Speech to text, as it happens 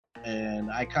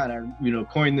And I kind of,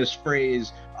 coined this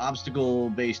phrase,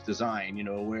 obstacle-based design,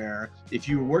 where if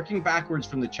you're working backwards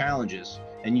from the challenges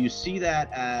and you see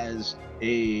that as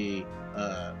a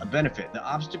benefit, the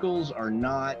obstacles are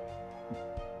not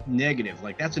negative.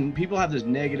 Like people have this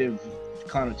negative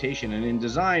connotation, and in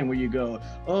design where you go,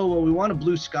 oh well, we want a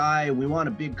blue sky, we want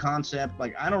a big concept,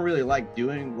 like I don't really like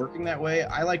working that way.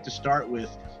 I like to start with,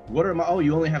 oh,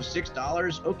 you only have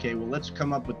 $6, okay, well let's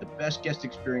come up with the best guest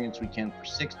experience we can for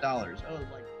 $6.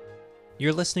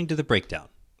 You're listening to The Breakdown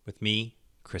with me,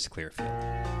 Chris Clearfield.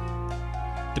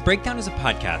 The Breakdown is a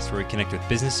podcast where we connect with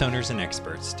business owners and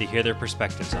experts to hear their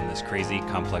perspectives on this crazy,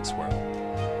 complex world.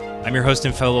 I'm your host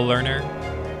and fellow learner,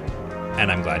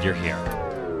 and I'm glad you're here.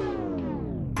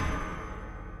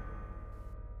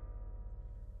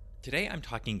 Today I'm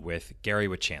talking with Gary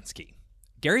Wichansky.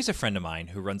 Gary's a friend of mine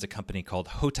who runs a company called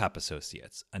Hotop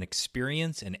Associates, an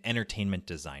experience and entertainment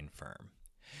design firm.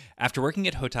 After working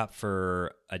at Hotop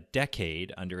for a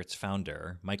decade under its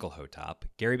founder, Michael Hotop,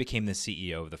 Gary became the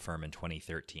CEO of the firm in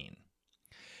 2013.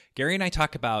 Gary and I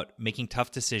talk about making tough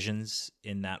decisions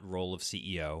in that role of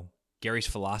CEO, Gary's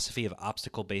philosophy of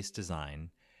obstacle-based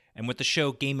design, and what the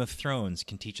show Game of Thrones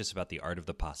can teach us about the art of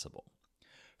the possible.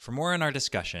 For more on our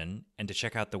discussion, and to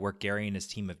check out the work Gary and his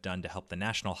team have done to help the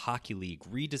National Hockey League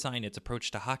redesign its approach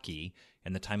to hockey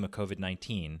in the time of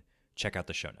COVID-19, check out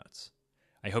the show notes.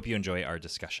 I hope you enjoy our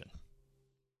discussion.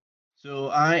 So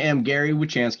I am Gary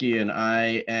Wichansky, and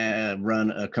I run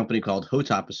a company called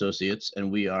Hotop Associates,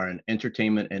 and we are an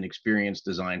entertainment and experience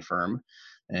design firm.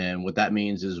 And what that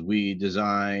means is we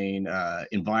design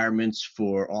environments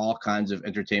for all kinds of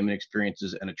entertainment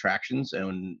experiences and attractions.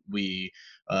 And we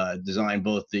design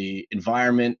both the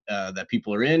environment that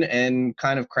people are in and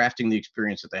kind of crafting the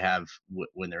experience that they have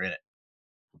when they're in it.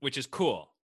 Which is cool.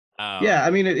 Yeah, I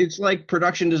mean, it's like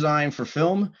production design for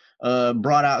film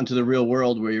brought out into the real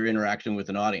world where you're interacting with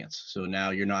an audience. So now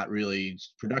you're not really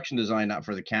production design, not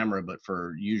for the camera, but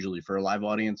usually for a live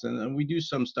audience. And we do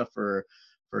some stuff for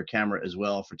camera as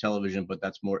well, for television, but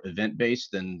that's more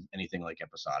event-based than anything like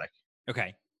episodic.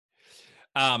 Okay.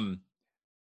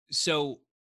 So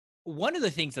one of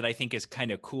the things that I think is kind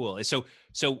of cool is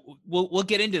so we'll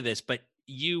get into this, but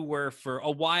you were for a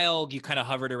while, you kind of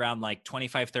hovered around like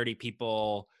 25, 30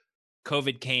 people.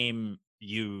 COVID came,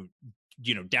 you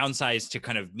downsized to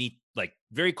kind of meet, like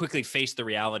very quickly face the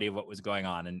reality of what was going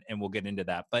on. And we'll get into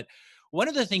that. But one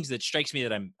of the things that strikes me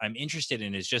that I'm interested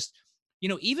in is just,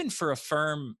 even for a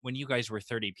firm, when you guys were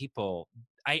 30 people,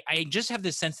 I just have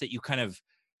this sense that you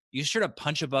sort of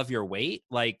punch above your weight.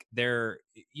 Like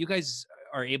you guys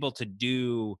are able to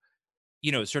do,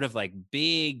 sort of like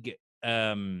big,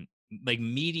 like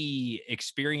meaty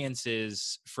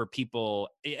experiences for people.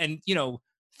 And,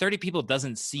 30 people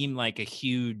doesn't seem like a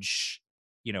huge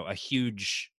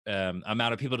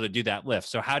amount of people to do that lift.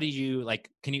 So how do you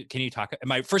can you talk,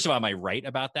 first of all, am I right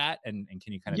about that? And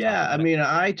can you kind of talk about I mean,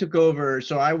 I took over,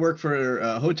 so I work for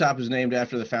Hotop is named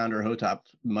after the founder, Hotop,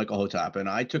 Michael Hotop, and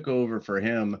I took over for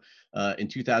him in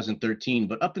 2013.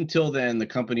 But up until then, the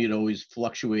company had always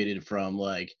fluctuated from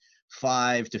like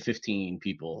 5 to 15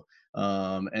 people.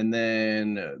 And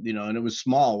then, and it was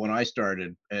small when I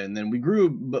started, and then we grew,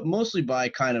 but mostly by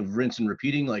kind of rinse and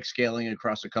repeating, like scaling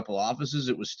across a couple offices.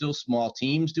 It was still small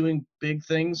teams doing big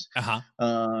things.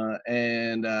 Our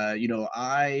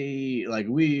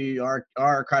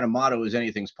kind of motto is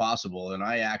anything's possible. And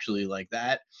I actually like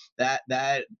that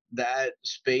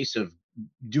space of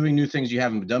doing new things you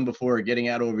haven't done before, getting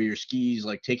out over your skis,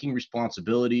 like taking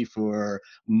responsibility for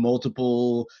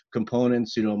multiple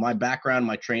components. My background,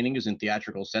 my training is in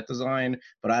theatrical set design,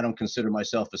 but I don't consider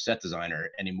myself a set designer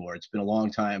anymore. It's been a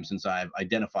long time since I've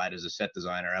identified as a set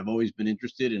designer. I've always been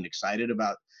interested and excited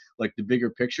about like the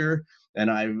bigger picture.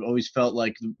 And I've always felt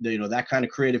like, that kind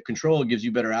of creative control gives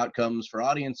you better outcomes for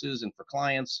audiences and for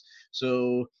clients.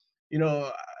 So,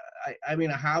 I mean,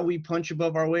 how we punch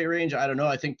above our weight range, I don't know.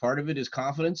 I think part of it is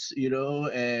confidence,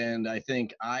 and I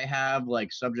think I have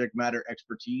like subject matter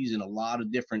expertise in a lot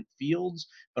of different fields,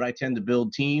 but I tend to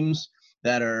build teams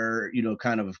that are,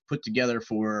 kind of put together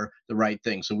for the right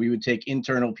thing. So we would take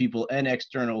internal people and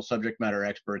external subject matter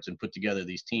experts and put together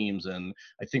these teams. And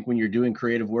I think when you're doing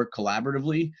creative work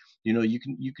collaboratively,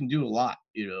 you can do a lot,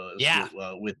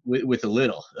 with a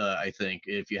little. I think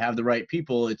if you have the right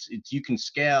people, it's you can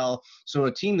scale. So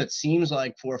a team that seems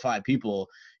like 4 or 5 people,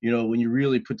 when you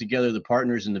really put together the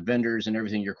partners and the vendors and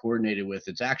everything you're coordinated with,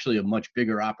 it's actually a much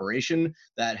bigger operation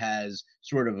that has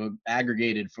sort of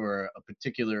aggregated for a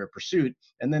particular pursuit,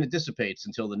 and then it dissipates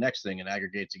until the next thing and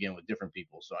aggregates again with different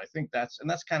people. So I think that's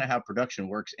kind of how production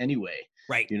works anyway.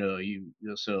 Right.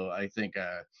 So I think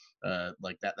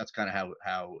like that's kind of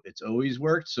how it's always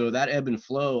worked. So that ebb and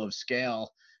flow of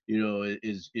scale,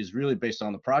 is really based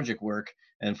on the project work.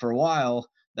 And for a while,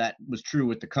 that was true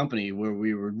with the company, where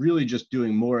we were really just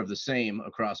doing more of the same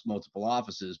across multiple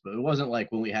offices. But it wasn't like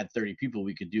when we had 30 people,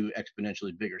 we could do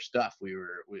exponentially bigger stuff. It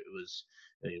was,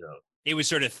 you know, It was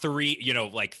sort of three,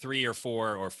 like 3 or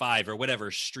 4 or 5 or whatever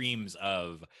streams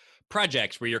of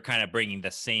projects where you're kind of bringing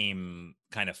the same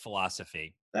kind of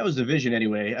philosophy. that was the vision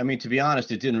anyway. I mean, to be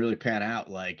honest, it didn't really pan out.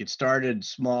 Like, it started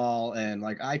small, and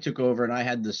like I took over and I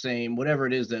had the same whatever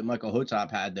it is that Michael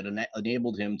Hotop had that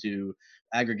enabled him to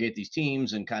aggregate these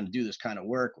teams and kind of do this kind of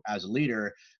work as a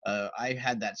leader. I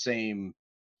had that same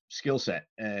skill set,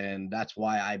 and that's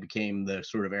why I became the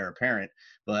sort of heir apparent.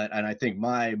 And I think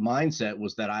my mindset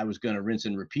was that I was going to rinse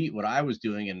and repeat what I was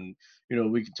doing. And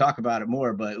we can talk about it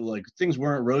more, but like things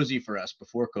weren't rosy for us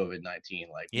before COVID-19.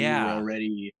 Like, we were Yeah.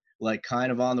 already like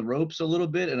kind of on the ropes a little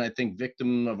bit, and I think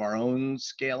victim of our own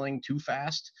scaling too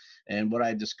fast. And what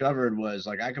I discovered was,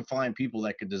 like, I could find people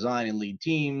that could design and lead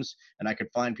teams, and I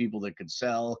could find people that could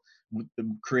sell,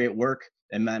 create work,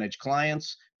 and manage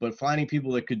clients. But finding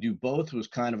people that could do both was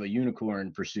kind of a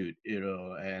unicorn pursuit,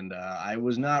 and I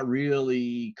was not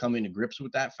really coming to grips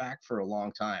with that fact for a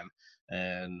long time.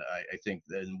 And I think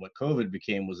then what COVID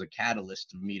became was a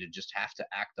catalyst of me to just have to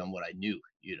act on what I knew,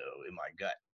 in my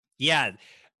gut. Yeah.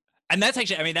 And that's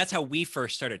actually, I mean, that's how we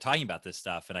first started talking about this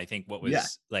stuff. And I think what Yeah.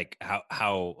 was like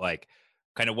how like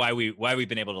kind of why we've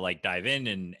been able to like dive in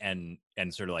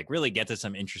and sort of like really get to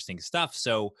some interesting stuff.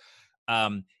 So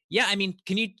yeah, I mean,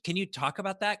 can you talk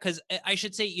about that? Because I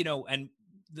should say, and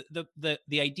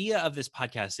the idea of this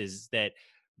podcast is that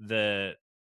the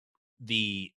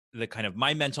the kind of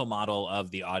my mental model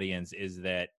of the audience is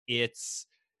that it's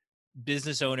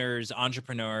business owners,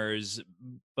 entrepreneurs,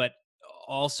 but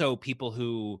also people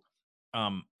who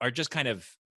are just kind of,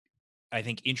 I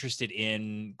think, interested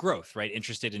in growth, right?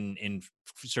 Interested in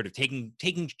sort of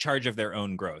taking charge of their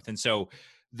own growth. And so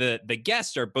the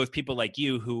guests are both people like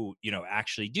you who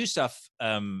actually do stuff.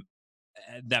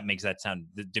 That makes that sound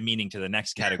demeaning to the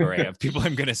next category of people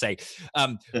I'm going to say.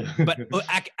 But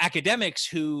academics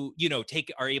who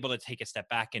are able to take a step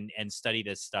back and study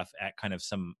this stuff at kind of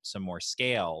some more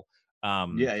scale.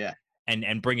 Um, Yeah, yeah.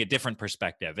 and bring a different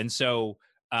perspective. And so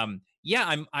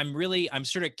yeah, I'm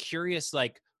sort of curious,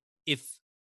 like, if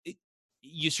it,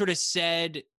 you sort of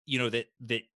said,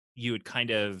 that you would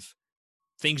kind of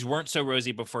things weren't so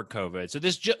rosy before COVID. So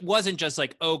this wasn't just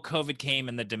like, oh, COVID came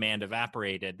and the demand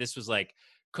evaporated. This was like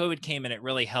COVID came and it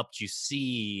really helped you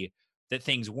see that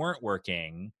things weren't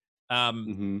working. Um,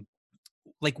 Hmm.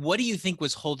 like, what do you think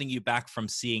was holding you back from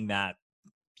seeing that,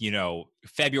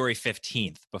 February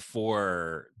 15th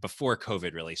before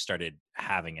COVID really started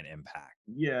having an impact?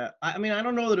 Yeah, I mean, I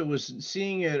don't know that it was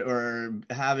seeing it or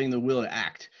having the will to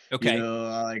act. Okay.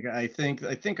 Like, I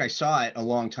think I saw it a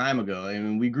long time ago. I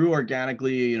mean, we grew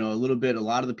organically, a little bit. A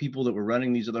lot of the people that were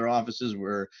running these other offices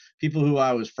were people who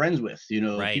I was friends with,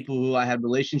 Right. people who I had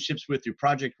relationships with through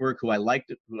project work, who I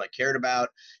liked, who I cared about.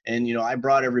 And I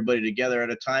brought everybody together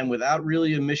at a time without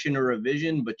really a mission or a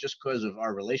vision, but just because of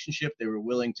our relationship, they were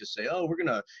willing to say, "Oh, we're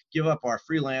gonna give up our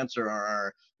freelance or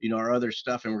our other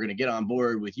stuff, and we're gonna get on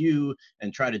board with you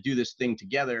and try to do this thing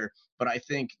together." But I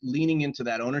think leaning into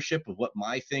that ownership of what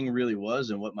my thing really was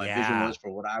and what my vision Yeah. was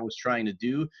for what I was trying to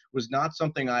do was not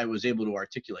something I was able to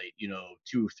articulate,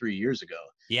 2 or 3 years ago.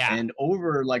 Yeah. And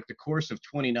over like the course of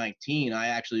 2019,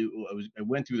 I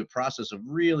went through the process of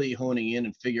really honing in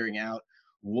and figuring out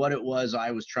what it was I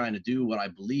was trying to do, what I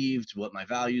believed, what my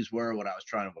values were, what I was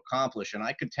trying to accomplish. And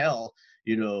I could tell,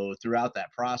 throughout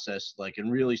that process, like,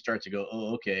 and really start to go,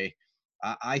 oh, okay,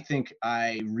 I think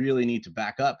I really need to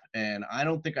back up. And I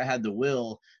don't think I had the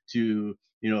will to,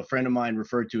 a friend of mine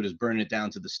referred to it as burning it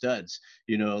down to the studs.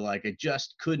 Like, I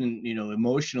just couldn't,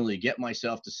 emotionally get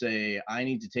myself to say, I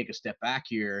need to take a step back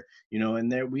here,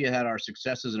 and there we had our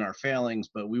successes and our failings,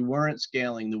 but we weren't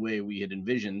scaling the way we had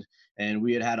envisioned. And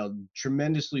we had a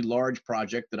tremendously large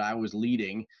project that I was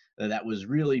leading, that was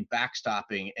really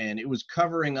backstopping, and it was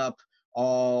covering up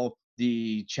all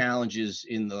the challenges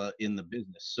in the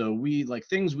business. So we, like,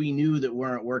 things we knew that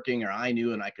weren't working, or I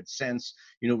knew and I could sense,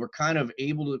 we were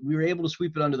able to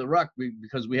sweep it under the rug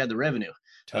because we had the revenue.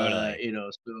 Totally.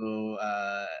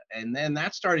 And then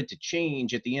that started to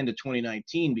change at the end of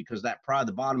 2019, because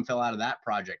the bottom fell out of that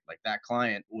project. Like, that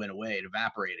client went away, it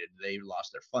evaporated, they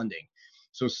lost their funding.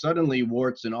 So suddenly,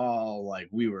 warts and all, like,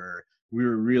 we were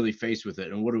really faced with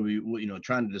it. And what are we,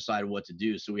 trying to decide what to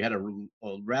do. So we had a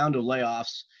round of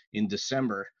layoffs in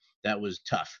December. That was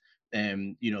tough.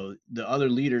 and the other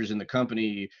leaders in the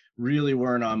company really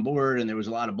weren't on board, and there was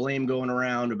a lot of blame going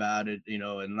around about it,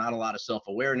 and not a lot of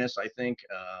self-awareness, I think.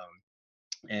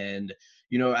 And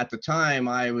at the time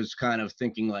I was kind of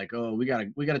thinking like, oh, we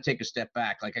gotta take a step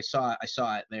back. Like I saw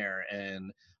it there,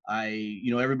 and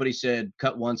everybody said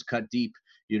cut once, cut deep,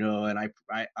 and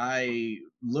I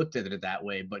looked at it that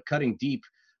way. But cutting deep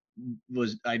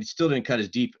was, I still didn't cut as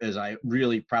deep as I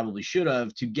really probably should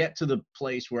have, to get to the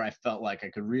place where I felt like I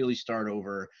could really start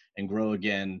over and grow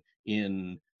again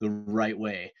in the right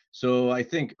way. So I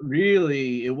think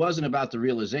really it wasn't about the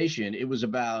realization, it was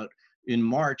about in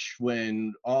March,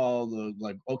 when all the,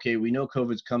 like, okay, we know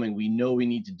COVID's coming, we know we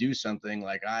need to do something.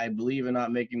 Like, I believe in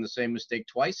not making the same mistake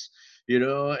twice,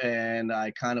 and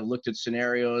I kind of looked at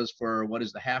scenarios for what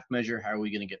is the half measure, how are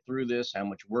we going to get through this, how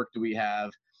much work do we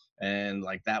have, and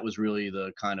like that was really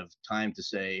the kind of time to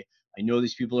say, I know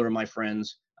these people are my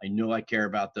friends. I know I care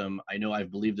about them. I know I've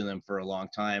believed in them for a long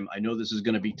time. I know this is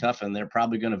going to be tough, and they're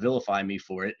probably going to vilify me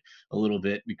for it a little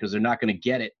bit because they're not going to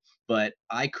get it. But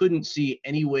I couldn't see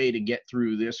any way to get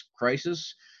through this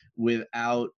crisis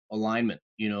without alignment,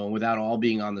 without all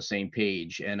being on the same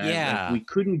page. And I, like, Yeah. we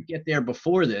couldn't get there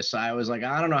before this. I was like,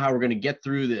 I don't know how we're going to get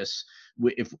through this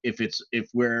if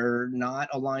we're not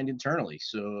aligned internally.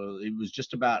 So it was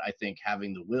just about, I think,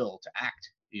 having the will to act,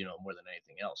 more than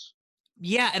anything else.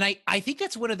 Yeah, and I think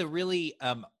that's one of the really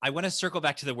I want to circle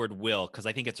back to the word will because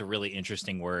I think it's a really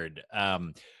interesting word.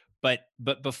 But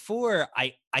before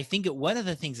I think one of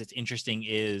the things that's interesting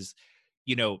is,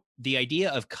 the idea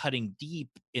of cutting deep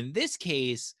in this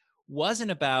case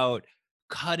wasn't about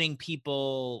cutting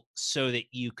people so that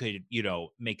you could,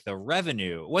 make the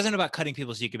revenue. It wasn't about cutting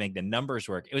people so you could make the numbers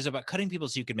work. It was about cutting people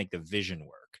so you could make the vision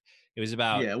work. It was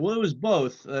about, Yeah, well, it was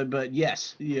both, but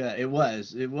yes, yeah, it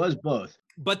was both.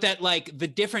 but that, like, the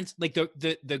difference, like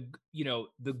the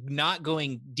not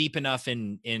going deep enough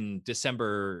in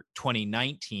December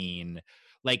 2019,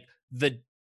 like, the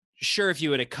sure, if you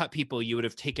would have cut people, you would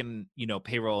have taken,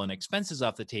 payroll and expenses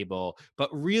off the table. But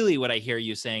really what I hear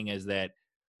you saying is that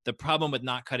the problem with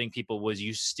not cutting people was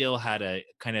you still had a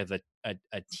kind of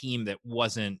a team that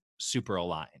wasn't super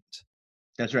aligned.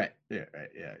 That's right. Yeah, right.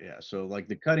 Yeah, yeah. So like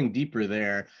the cutting deeper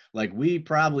there, like we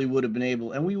probably would have been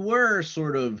able, and we were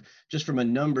sort of, just from a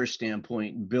number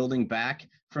standpoint, building back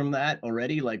from that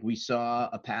already. Like we saw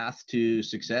a path to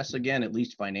success again, at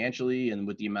least financially, and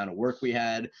with the amount of work we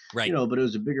had, Right. but it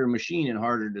was a bigger machine and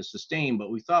harder to sustain.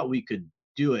 But we thought we could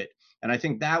do it, and I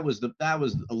think that was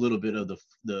a little bit of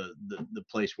the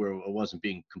place where I wasn't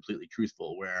being completely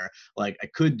truthful, where like I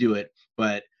could do it,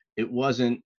 but it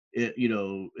wasn't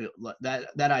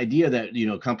that idea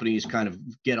that companies kind of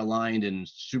get aligned and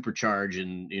supercharge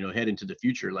and head into the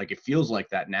future. Like it feels like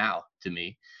that now to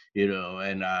me,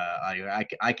 and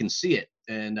I can see it.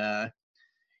 And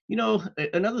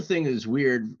another thing is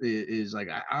weird is like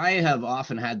I have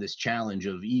often had this challenge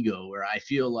of ego, where I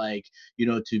feel like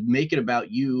to make it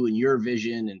about you and your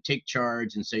vision and take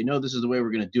charge and say, no, this is the way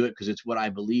we're going to do it because it's what I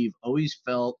believe, always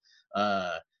felt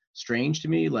uh strange to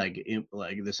me. Like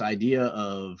this idea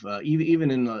of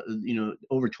even in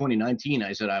over 2019,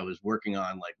 I said I was working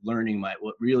on like learning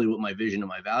what my vision and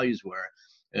my values were.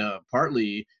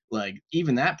 Partly, like,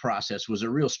 even that process was a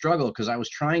real struggle because I was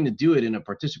trying to do it in a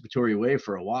participatory way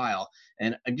for a while,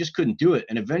 and I just couldn't do it.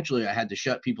 And eventually I had to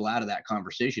shut people out of that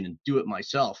conversation and do it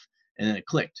myself, and then it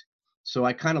clicked. So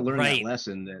I kind of learned that Right.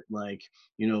 lesson, that like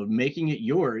making it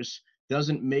yours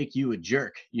doesn't make you a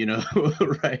jerk,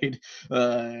 right?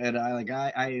 And I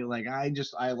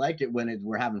like it when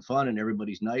we're having fun and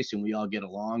everybody's nice and we all get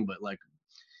along. But like,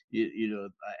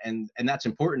 and that's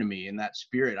important to me, in that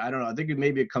spirit. I don't know, I think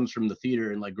maybe it comes from the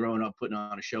theater and like growing up putting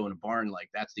on a show in a barn. Like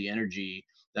that's the energy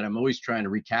that I'm always trying to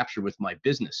recapture with my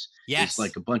business. Is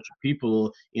like Yes. a bunch of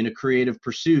people in a creative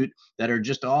pursuit that are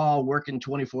just all working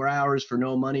 24 hours for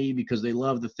no money because they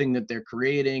love the thing that they're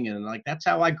creating. And like that's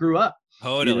how I grew up,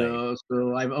 Totally.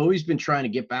 so I've always been trying to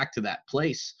get back to that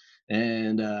place.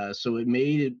 And so it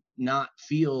made it not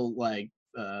feel like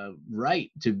right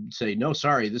to say, no,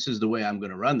 sorry, this is the way I'm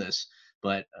going to run this.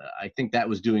 But I think that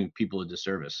was doing people a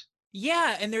disservice.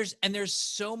 Yeah, and there's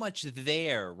so much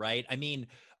there, right? I mean,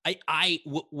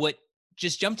 what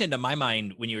just jumped into my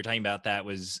mind when you were talking about that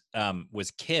was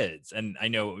kids. And I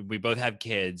know we both have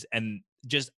kids, and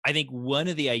just I think one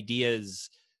of the ideas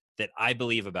that I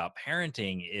believe about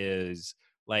parenting is,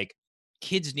 like,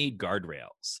 kids need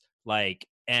guardrails. Like,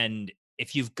 and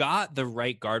if you've got the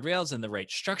right guardrails and the right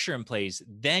structure in place,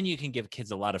 then you can give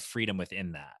kids a lot of freedom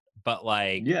within that. But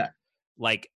like Yeah.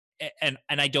 like and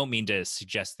I don't mean to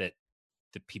suggest that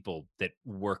the people that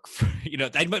work for,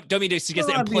 I don't mean to suggest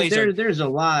Well, that I mean, employees are there's a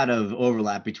lot of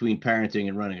overlap between parenting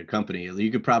and running a company.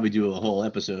 You could probably do a whole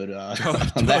episode on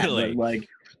that, totally.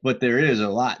 but there is a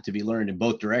lot to be learned in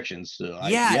both directions. So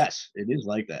Yeah. yes, it is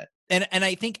like that. And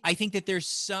I think that there's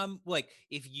some, like,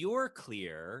 if you're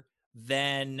clear,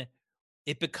 then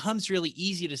it becomes really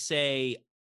easy to say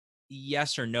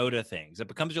yes or no to things. It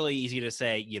becomes really easy to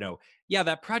say, yeah,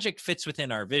 that project fits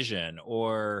within our vision,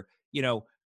 or,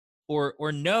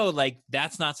 or no, like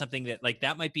that's not something that, like,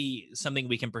 that might be something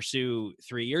we can pursue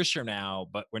 3 years from now,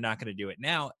 but we're not going to do it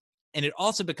now. And it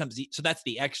also becomes so that's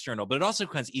the external, but it also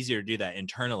becomes easier to do that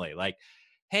internally. Like,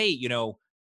 hey,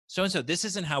 so and so, this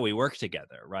isn't how we work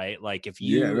together, right? Like, if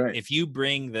Yeah, you right. if you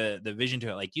bring the vision to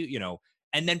it, like,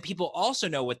 and then people also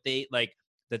know what they like,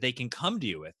 that they can come to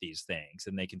you with these things,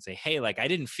 and they can say, hey, like, I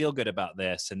didn't feel good about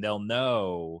this, and they'll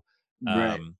know.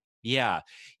 Right. Yeah.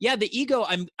 Yeah, the ego,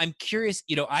 I'm curious,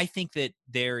 I think that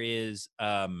there's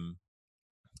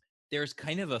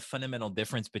kind of a fundamental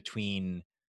difference between,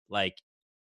 like,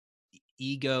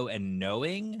 ego and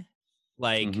knowing.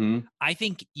 Like, Mm-hmm. I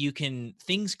think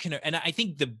things can, and I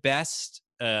think the best,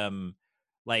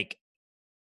 like,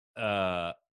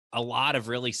 uh a lot of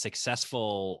really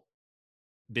successful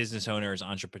business owners,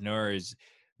 entrepreneurs,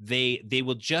 they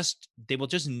will just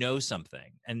know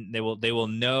something, and they will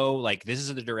know, like, this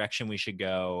is the direction we should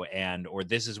go, and or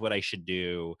this is what I should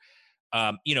do,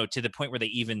 to the point where they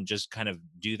even just kind of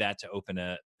do that to open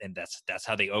and that's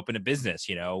how they open a business,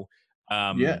 Yeah,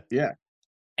 um yeah,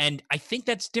 and I think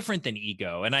that's different than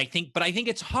ego. But I think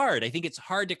it's hard. I think it's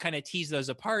hard to kind of tease those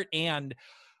apart. And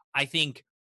I think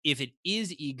if it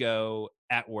is ego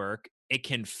at work, it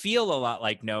can feel a lot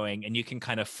like knowing, and you can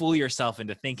kind of fool yourself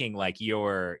into thinking like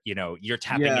you're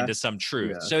tapping yeah, into some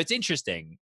truth. yeah. So it's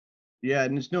interesting. Yeah,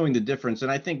 and it's knowing the difference.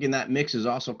 And I think in that mix is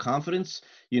also confidence,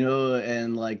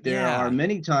 and like there are Yeah.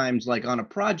 many times, like on a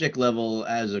project level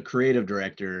as a creative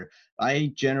director,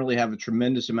 I generally have a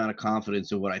tremendous amount of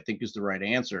confidence in what I think is the right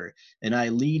answer. And I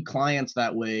lead clients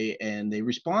that way and they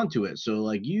respond to it. So,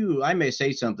 like I may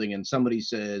say something and somebody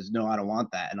says, no, I don't want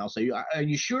that. And I'll say, are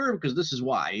you sure? Because this is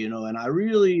why, and I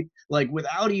really, like,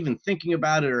 without even thinking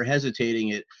about it or hesitating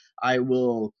it, I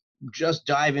will just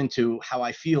dive into how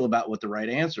I feel about what the right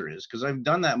answer is, because I've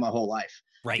done that my whole life.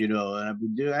 Right.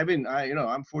 And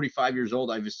I'm 45 years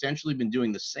old. I've essentially been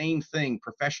doing the same thing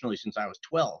professionally since I was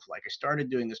 12. Like, I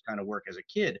started doing this kind of work as a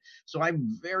kid. So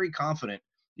I'm very confident,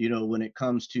 when it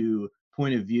comes to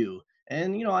point of view.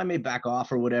 And I may back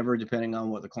off or whatever, depending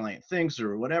on what the client thinks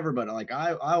or whatever. But like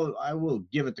I will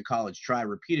give it the college try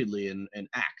repeatedly and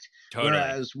act. Totally.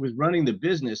 Whereas with running the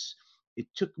business, it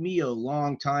took me a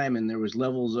long time and there was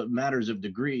levels of matters of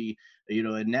degree,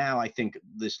 and now I think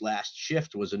this last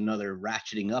shift was another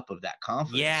ratcheting up of that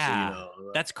confidence. So, Yeah.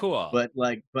 That's cool. but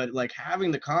like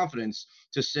having the confidence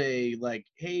to say, like,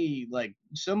 hey, like,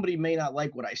 somebody may not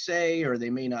like what I say or they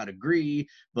may not agree,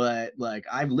 but like,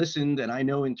 I've listened and I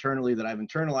know internally that I've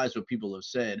internalized what people have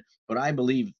said, but I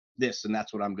believe this and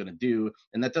that's what I'm going to do.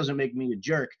 And that doesn't make me a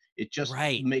jerk. It just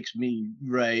Right. makes me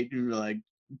right, like,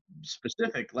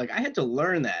 specific. Like, I had to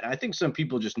learn that. I think some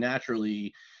people just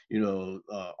naturally,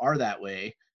 are that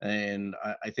way. And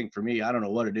I think for me, I don't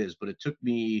know what it is, but it took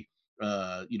me,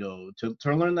 to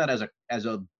learn that as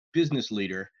a business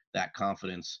leader, that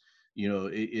confidence.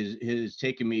 It has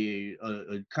taken me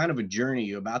a kind of a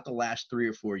journey. About the last 3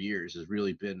 or 4 years has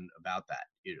really been about that,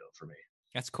 for me.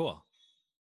 That's cool.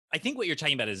 I think what you're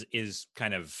talking about is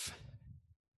kind of,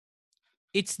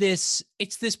 it's this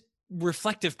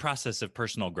reflective process of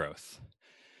personal growth.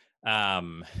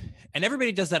 Um and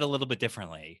everybody does that a little bit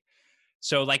differently.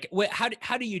 So, like,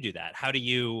 how do you do that?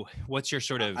 What's your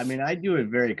sort I of, mean, I do it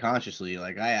very consciously.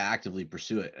 Like, I actively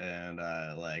pursue it, and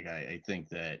like I think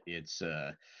that it's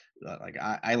like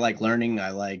I like learning.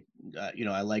 I like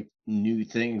I like new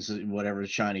things. Whatever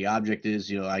shiny object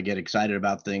is, I get excited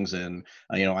about things, and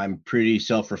I'm pretty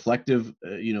self-reflective.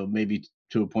 Maybe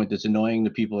to a point that's annoying to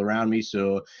people around me.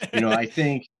 So, I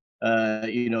think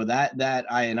that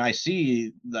I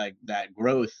see like that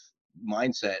growth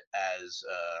mindset as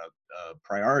a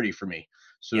priority for me.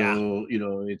 yeah, So,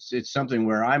 it's something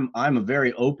where I'm a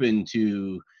very open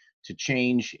to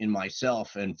change in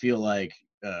myself and feel like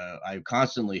I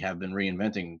constantly have been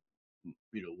reinventing,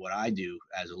 what I do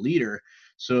as a leader.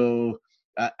 So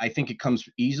I think it comes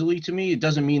easily to me. It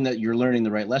doesn't mean that you're learning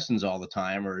the right lessons all the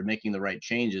time or making the right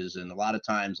changes. And a lot of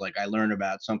times, like, I learn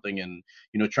about something and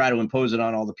try to impose it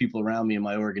on all the people around me in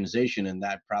my organization, and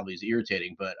that probably is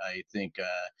irritating. But I think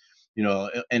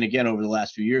and again, over the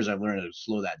last few years, I've learned to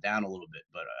slow that down a little bit.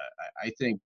 But I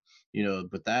think,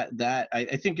 but that I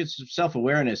think it's self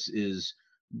awareness is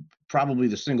probably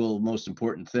the single most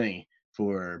important thing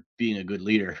for being a good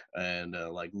leader, and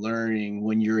like learning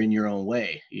when you're in your own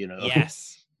way, you know.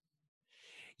 Yes.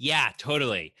 Yeah,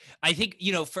 totally. I think,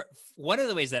 for one of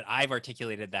the ways that I've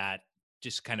articulated that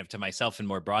just kind of to myself and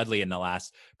more broadly in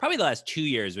probably the last 2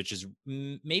 years, which is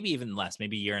maybe even less,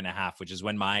 maybe a year and a half, which is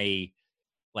when my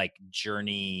like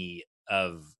journey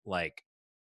of like,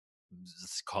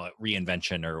 let's call it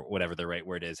reinvention or whatever the right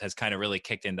word is, has kind of really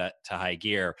kicked into high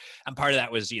gear. And part of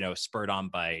that was, spurred on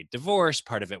by divorce.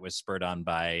 Part of it was spurred on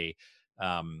by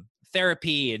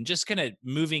therapy and just kind of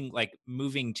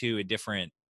moving to a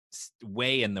different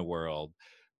way in the world.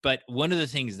 But one of the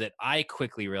things that I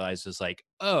quickly realized was like,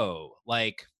 oh,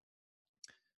 like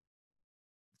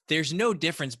there's no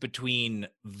difference between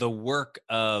the work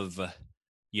of,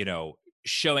 you know,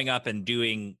 showing up and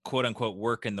doing quote unquote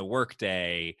work in the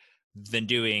workday than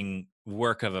doing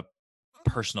work of a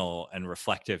personal and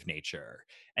reflective nature.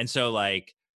 And so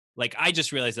like I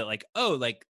just realized that like, oh,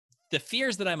 like the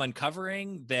fears that I'm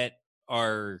uncovering that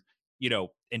are,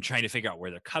 and trying to figure out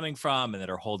where they're coming from and that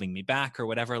are holding me back or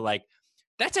whatever, like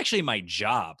that's actually my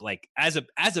job. Like as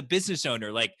a business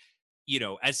owner, like,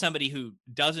 as somebody who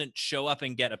doesn't show up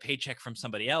and get a paycheck from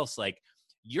somebody else, like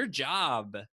your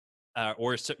job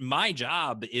my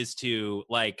job is to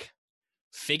like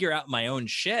figure out my own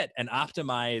shit and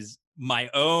optimize my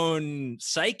own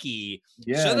psyche so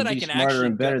Yeah, that and I be can smarter actually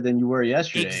and go. better than you were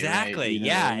yesterday, right? Exactly. You know,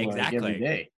 Yeah, like every exactly.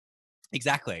 day.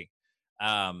 Exactly.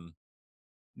 Um,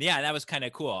 yeah, that was kind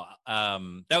of cool.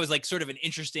 That was like sort of an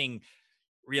interesting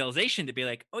realization to be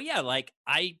like, oh yeah, like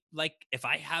I like if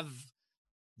I have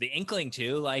the inkling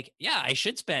to like, yeah, I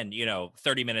should spend,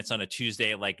 30 minutes on a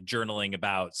Tuesday, like journaling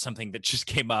about something that just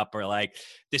came up or like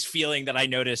this feeling that I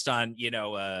noticed on,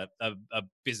 a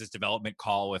business development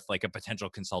call with like a potential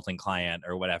consulting client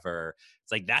or whatever.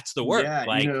 It's like, that's the work. Yeah, you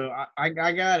Like, know, I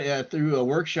got through a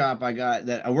workshop. I got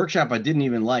that a workshop I didn't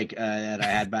even like that I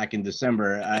had back in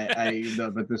December.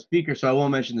 But the speaker, so I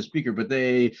won't mention the speaker, but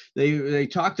they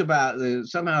talked about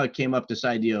somehow it came up this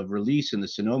idea of release and the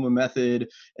Sonoma method,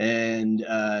 and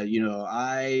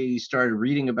I started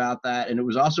reading about that, and it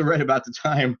was also right about the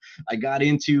time I got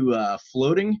into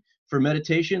floating for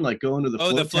meditation, like going to the oh,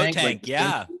 the float float tank, like tank. the swim.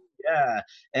 Yeah. Yeah,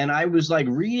 and I was like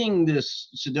reading this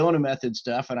Sedona method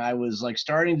stuff, and I was like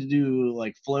starting to do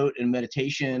like float and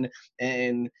meditation,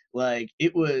 and like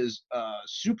it was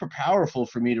super powerful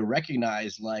for me to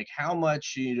recognize like how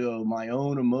much my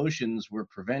own emotions were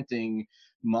preventing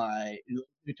my.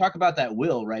 You talk about that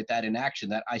will, right? That inaction,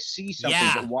 that I see something,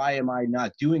 but Yeah. why am I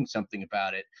not doing something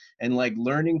about it? And like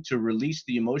learning to release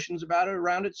the emotions about it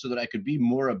around it so that I could be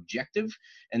more objective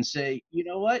and say, you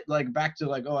know what, like back to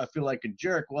like, oh, I feel like a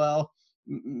jerk. Well,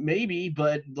 maybe,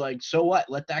 but like, so what?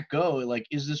 Let that go. Like,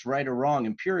 is this right or wrong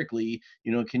empirically?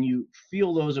 Can you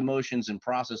feel those emotions and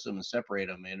process them and separate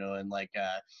them? And like,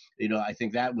 I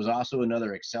think that was also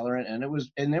another accelerant. And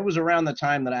it was around the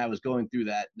time that I was going through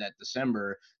that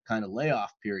December kind of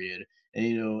layoff period.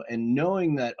 And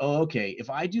knowing that, oh, okay, if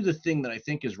I do the thing that I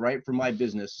think is right for my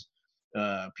business,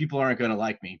 people aren't going to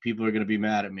like me. People are going to be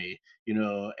mad at me,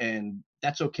 and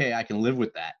that's okay. I can live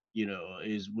with that,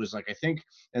 was like, I think.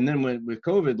 And then with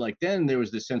COVID, like then there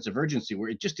was this sense of urgency where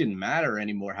it just didn't matter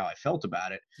anymore how I felt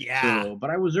about it. Yeah. So,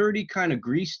 but I was already kind of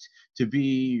greased to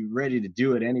be ready to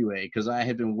do it anyway, because I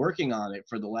had been working on it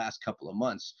for the last couple of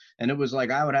months. And it was like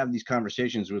I would have these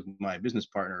conversations with my business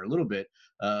partner a little bit,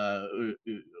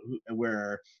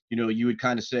 where, you would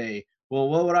kind of say, well,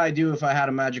 what would I do if I had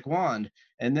a magic wand?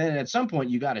 And then at some point,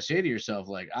 you got to say to yourself,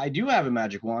 like, I do have a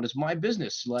magic wand. It's my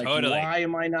business. Like, Totally. why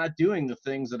am I not doing the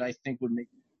things that I think would make,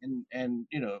 and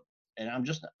I'm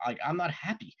just like, I'm not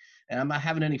happy and I'm not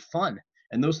having any fun.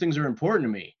 And those things are important to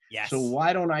me. So Yes.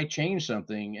 why don't I change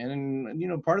something?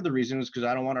 And, part of the reason is because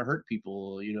I don't want to hurt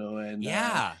people,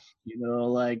 Yeah.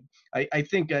 like I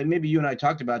think maybe you and I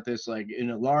talked about this, like in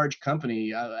a large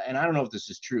company, and I don't know if this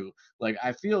is true. Like,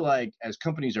 I feel like as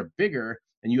companies are bigger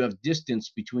and you have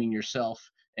distance between yourself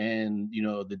and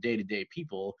the day-to-day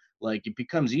people, like it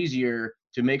becomes easier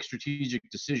to make strategic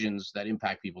decisions that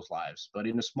impact people's lives. But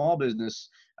in a small business,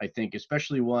 I think,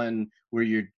 especially one where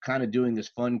you're kind of doing this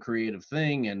fun creative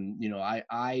thing, and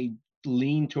I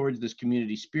lean towards this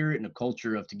community spirit and a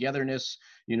culture of togetherness.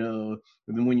 Even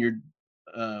when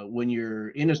you're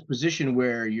in a position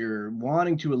where you're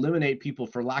wanting to eliminate people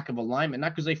for lack of alignment,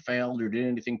 not because they failed or did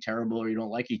anything terrible or you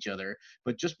don't like each other,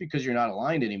 but just because you're not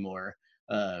aligned anymore.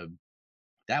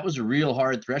 That was a real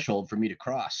hard threshold for me to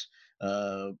cross,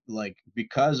 like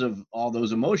because of all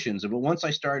those emotions. But once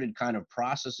I started kind of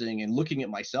processing and looking at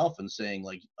myself and saying,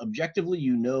 like, objectively,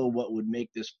 what would make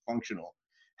this functional,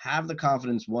 have the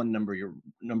confidence,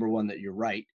 number one, that you're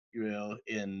right,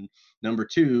 and number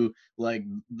two, like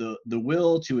the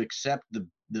will to accept the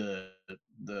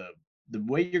the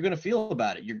way you're going to feel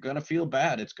about it. You're going to feel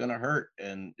bad, it's going to hurt,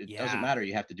 and it doesn't Yeah, matter,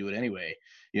 you have to do it anyway.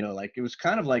 Like it was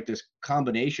kind of like this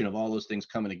combination of all those things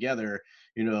coming together.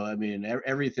 I mean,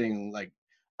 everything, like,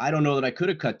 I don't know that I could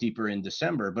have cut deeper in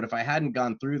December, but if I hadn't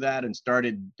gone through that and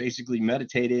started basically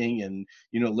meditating and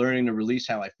learning to release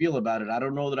how I feel about it, I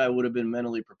don't know that I would have been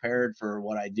mentally prepared for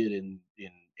what I did in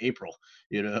April.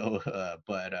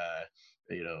 But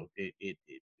it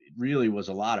really was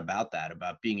a lot about that,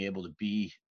 about being able to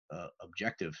be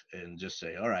objective and just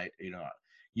say, all right,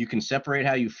 you can separate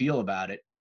how you feel about it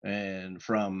and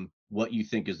from what you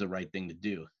think is the right thing to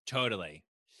do. totally.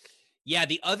 Yeah,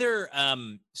 the other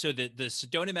so the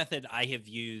Sedona method I have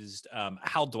used,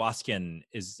 Hal Dwoskin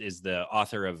is the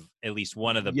author of at least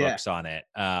one of the Yeah, books on it.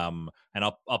 And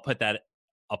I'll put that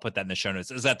in the show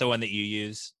notes. Is that the one that you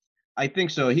use? I think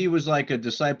so. He was like a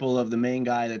disciple of the main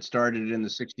guy that started it in the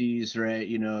 60s, right?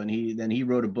 And he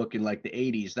wrote a book in like the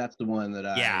 80s. That's the one that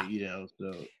Yeah.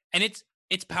 so And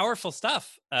it's powerful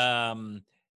stuff.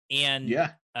 And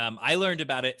yeah. I learned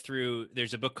about it through,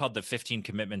 there's a book called The 15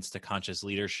 Commitments to Conscious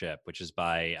Leadership, which is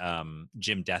by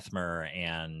Jim Dethmer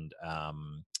and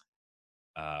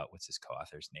what's his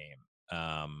co-author's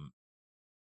name?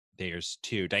 There's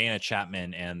two, Diana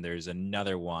Chapman, and there's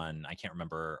another one. I can't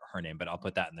remember her name, but I'll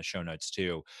put that in the show notes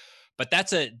too. But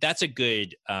that's a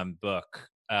good book,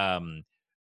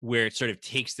 where it sort of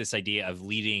takes this idea of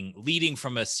leading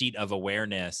from a seat of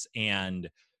awareness and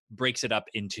breaks it up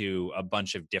into a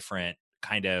bunch of different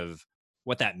kind of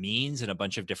what that means in a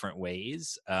bunch of different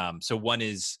ways. So one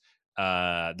is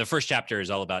the first chapter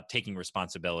is all about taking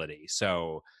responsibility.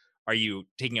 So are you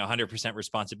taking 100%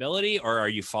 responsibility, or are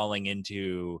you falling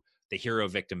into the hero,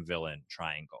 victim, villain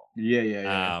triangle? Yeah, yeah,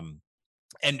 yeah. Um,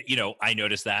 and I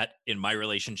notice that in my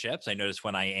relationships. I notice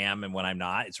when I am and when I'm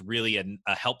not. It's really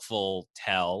a helpful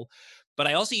tell. But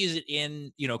I also use it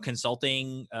in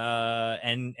consulting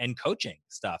and coaching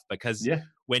stuff, because Yeah.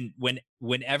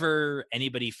 whenever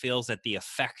anybody feels that the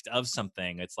effect of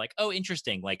something, it's like, oh,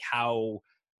 interesting, like how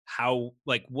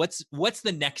like what's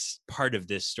the next part of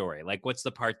this story, like what's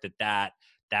the part that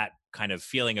kind of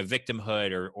feeling of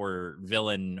victimhood or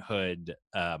villainhood,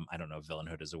 I don't know if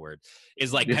villainhood is a word,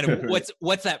 is like kind of Yeah. Right.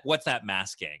 what's that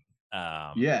masking.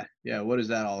 Yeah, yeah. What is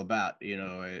that all about?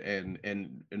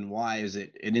 And why is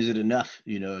it? And is it enough?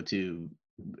 To,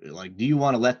 like, do you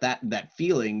want to let that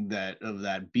feeling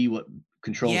that be what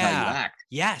controls how you Yeah. act?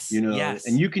 Yes, And yes,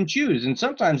 you can choose. And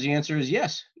sometimes the answer is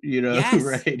yes. yes,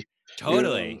 Right?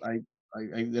 totally.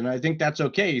 And I think that's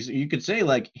okay. So you could say,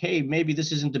 like, hey, maybe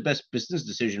this isn't the best business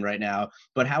decision right now,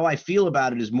 but how I feel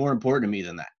about it is more important to me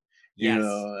than that. Yes.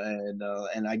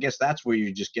 And I guess that's where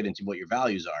you just get into what your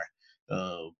values are.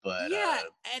 But Yeah,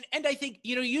 and I think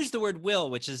use the word will,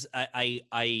 which is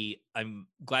I'm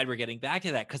glad we're getting back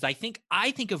to that, because I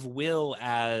think of will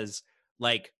as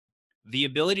like the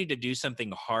ability to do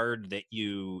something hard that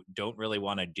you don't really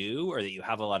want to do, or that you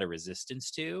have a lot of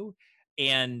resistance to.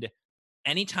 And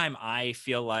anytime I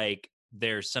feel like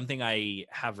there's something I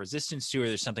have resistance to, or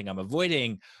there's something I'm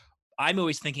avoiding, I'm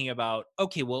always thinking about,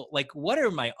 okay, well, like, what are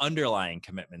my underlying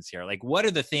commitments here? Like, what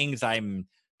are the things I'm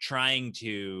trying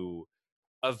to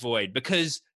avoid?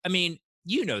 Because I mean,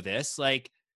 this, like,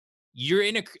 you're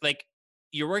in a like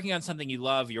you're working on something you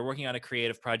love, you're working on a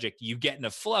creative project, you get in a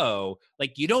flow,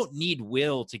 like you don't need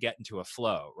will to get into a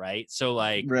flow, right? So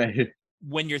like right.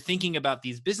 when you're thinking about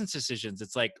these business decisions,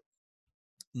 it's like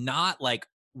not like,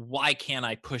 why can't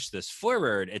I push this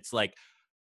forward? It's like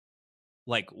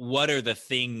what are the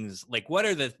things, like what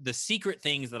are the secret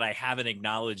things that I haven't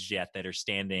acknowledged yet that are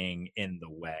standing in the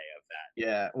way of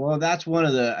Yeah, well, that's one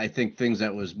of the, I think, things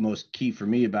that was most key for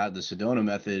me about the Sedona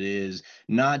method is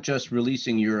not just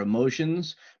releasing your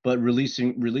emotions, but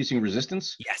releasing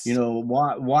resistance. that? Yes.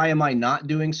 Why am I not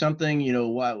doing something?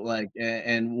 What, like,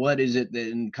 and what is it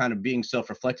that, and kind of being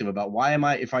self-reflective about why am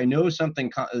I, if I know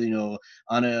something,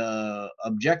 on a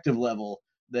objective level,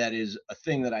 that is a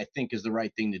thing that I think is the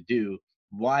right thing to do,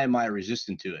 why am I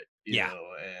resistant to it? Yeah.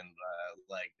 And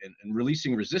like, and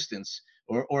releasing resistance,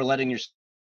 or letting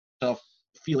yourself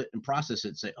feel it and process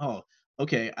it, say, oh,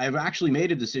 okay, I've actually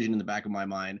made a decision in the back of my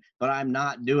mind, but I'm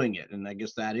not doing it. And I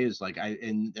guess that is like,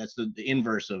 and that's the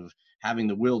inverse of having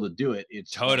the will to do it.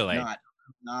 It's like Totally.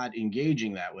 not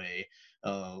engaging that way.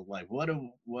 Like,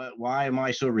 why am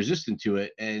I so resistant to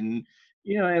it? And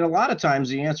a lot of times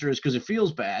the answer is because it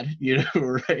feels bad,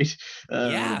 right?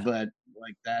 Yeah. But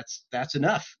like, that's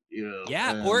enough,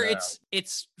 Yeah, or and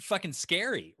it's fucking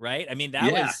scary, right? I mean,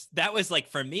 yeah. that was like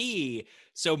for me.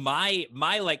 So my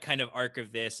like kind of arc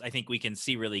of this, I think we can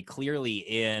see really clearly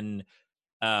in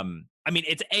I mean,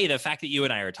 it's the fact that you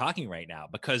and I are talking right now,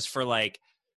 because for,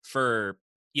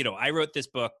 I wrote this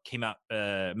book, came out,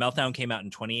 Meltdown came out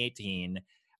in 2018.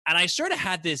 And I sort of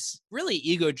had this really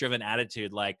ego driven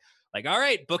attitude, all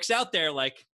right, book's out there.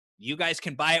 Like, you guys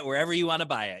can buy it wherever you want to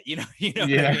buy it. You know what I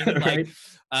Yeah, mean? Like,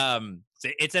 right.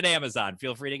 it's at Amazon.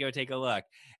 Feel free to go take a look.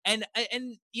 And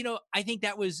I think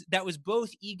that was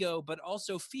both ego, but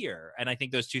also fear. And I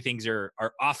think those two things are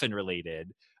often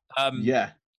related. Um,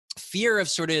 Yeah, Fear of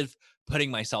sort of putting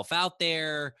myself out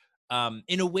there,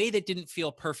 in a way that didn't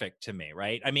feel perfect to me,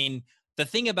 right? I mean, the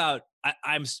thing about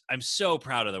I'm so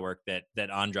proud of the work that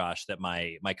Andras, that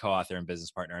my co-author and business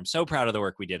partner, I'm so proud of the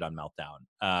work we did on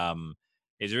Meltdown.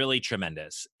 Is really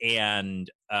tremendous. And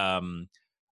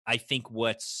I think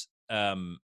what's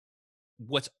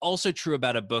also true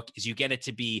about a book is you get it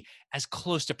to be as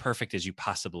close to perfect as you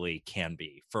possibly can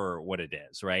be for what it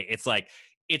is, right? It's like,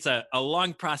 it's a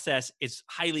long process. It's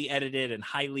highly edited and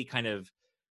highly kind of,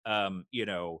 um, you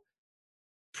know,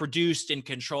 produced and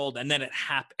controlled, and then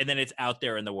and then it's out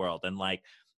there in the world. And like,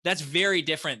 that's very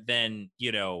different than,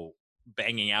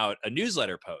 banging out a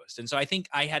newsletter post. And so I think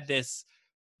I had this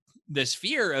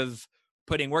fear of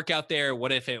putting work out there.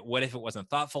 What if it wasn't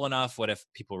thoughtful enough? What if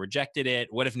people rejected it?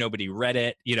 What if nobody read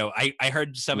it? I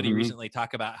heard somebody hmm recently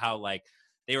talk about how, like,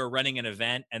 they were running an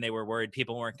event and they were worried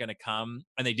people weren't going to come,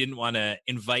 and they didn't want to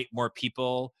invite more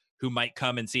people who might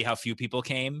come and see how few people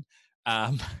came.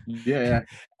 um yeah, yeah.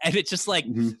 and it's just like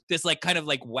hmm this, like, kind of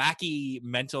like wacky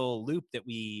mental loop that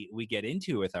we get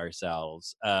into with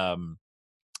ourselves.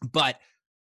 But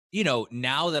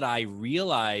now that I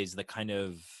realize the kind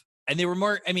of, and they were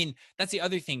more, I mean, that's the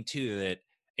other thing too, that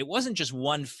it wasn't just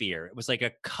one fear. It was like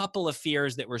a couple of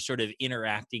fears that were sort of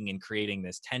interacting and creating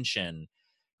this tension.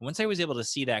 Once I was able to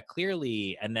see that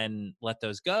clearly and then let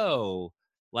those go,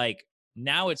 like,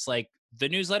 now it's like the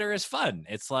newsletter is fun.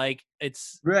 It's like,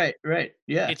 Right, right.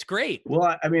 Yeah. it's great.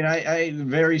 Well, I mean, I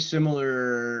very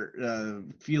similar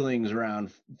feelings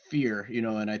around fear,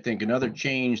 and I think another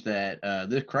change that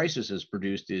this crisis has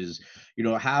produced is,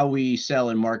 how we sell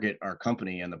and market our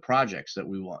company and the projects that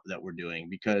we're doing,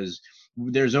 because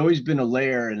there's always been a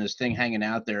layer and this thing hanging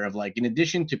out there of, like, in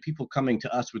addition to people coming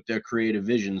to us with their creative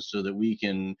visions so that we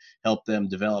can help them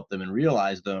develop them and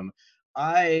realize them.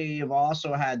 I have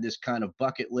also had this kind of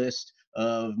bucket list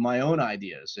of my own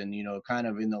ideas. And, kind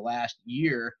of in the last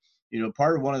year,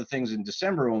 part of one of the things in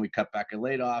December when we cut back and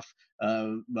laid off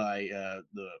by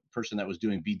the person that was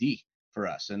doing BD for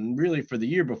us. And really for the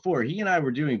year before, he and I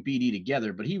were doing BD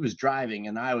together, but he was driving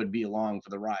and I would be along for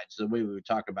the ride. So the way we would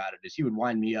talk about it is he would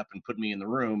wind me up and put me in the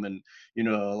room and,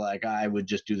 like, I would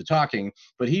just do the talking,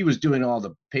 but he was doing all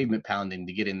the pavement pounding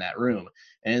to get in that room.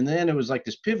 And then it was like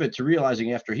this pivot to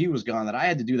realizing after he was gone that I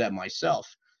had to do that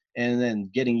myself. And then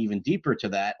getting even deeper to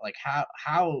that, like,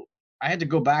 how I had to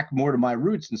go back more to my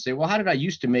roots and say, well, how did I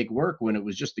used to make work when it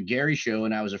was just the Gary show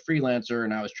and I was a freelancer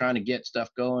and I was trying to get stuff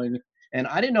going, and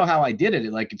I didn't know how I did it.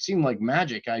 It seemed like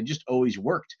magic. I just always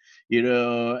worked,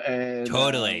 and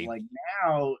Totally. like,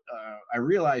 now I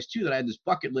realized too that I had this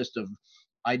bucket list of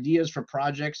ideas for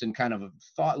projects and kind of a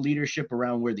thought leadership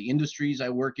around where the industries I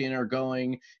work in are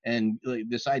going, and like,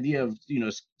 this idea of,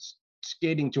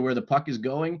 skating to where the puck is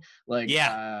going. Like,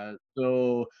 Yeah.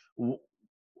 so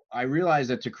I realized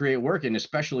that to create work, and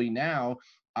especially now,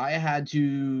 I had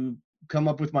to come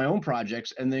up with my own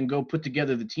projects and then go put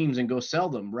together the teams and go sell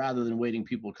them rather than waiting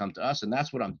people to come to us. And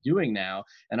that's what I'm doing now.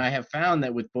 And I have found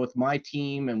that with both my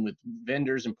team and with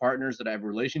vendors and partners that I have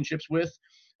relationships with,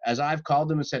 as I've called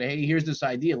them and said, hey, here's this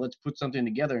idea, let's put something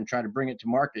together and try to bring it to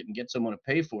market and get someone to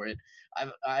pay for it.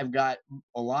 I've got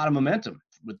a lot of momentum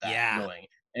with that Yeah. going.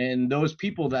 And those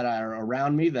people that are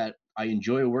around me that I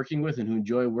enjoy working with and who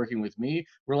enjoy working with me,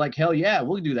 we're like, hell yeah,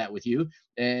 we'll do that with you.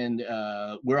 And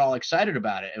we're all excited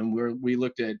about it. And we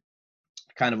looked at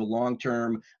kind of a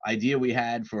long-term idea we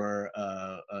had for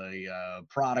a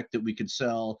product that we could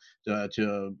sell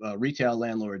to retail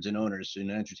landlords and owners in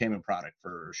an entertainment product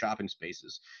for shopping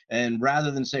spaces. And rather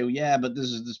than say, well, yeah, but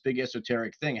this is this big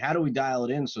esoteric thing, how do we dial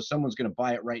it in so someone's going to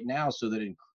buy it right now so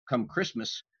that come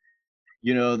Christmas,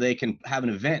 they can have an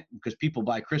event, because people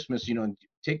buy Christmas, and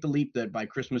take the leap that by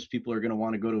Christmas people are going to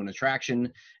want to go to an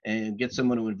attraction and get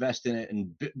someone to invest in it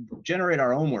and generate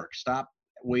our own work. Stop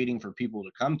waiting for people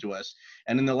to come to us.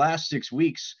 And in the last 6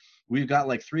 weeks, we've got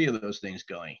like 3 of those things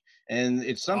going. And it's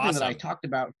It's something that I awesome. talked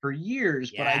about for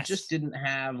years, but I just Yes. didn't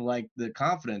have like the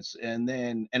confidence. And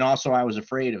also I was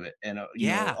afraid of it, and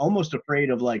Yeah. almost afraid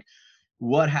of, like,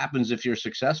 what happens if you're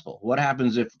successful? What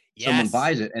happens if someone Yes.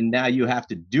 buys it and now you have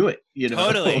to do it?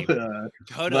 Totally. But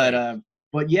Totally.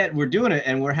 but yet we're doing it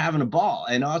and we're having a ball.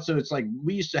 And also, it's like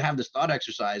we used to have this thought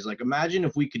exercise, like imagine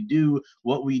if we could do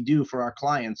what we do for our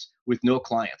clients with no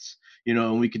clients,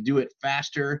 and we could do it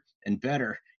faster and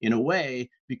better in a way,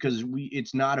 because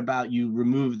it's not about, you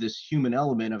remove this human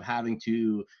element of having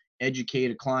to educate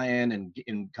a client and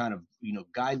kind of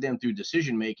guide them through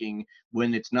decision making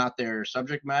when it's not their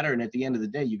subject matter. And at the end of the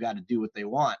day, you got to do what they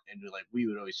want. And like we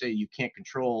would always say, you can't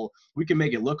control, we can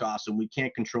make it look awesome, we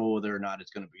can't control whether or not it's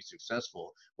going to be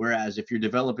successful. Whereas if you're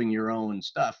developing your own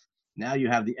stuff, now you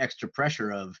have the extra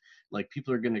pressure of, like,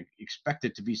 people are going to expect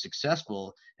it to be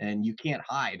successful and you can't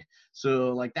hide.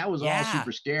 So like that was all Yeah.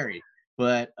 super scary.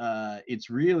 But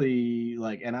it's really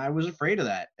like, and I was afraid of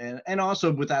that. And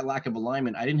also with that lack of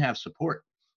alignment, I didn't have support,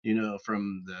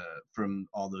 from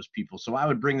all those people. So I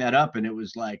would bring that up and it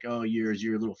was like, oh, your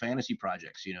little fantasy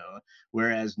projects.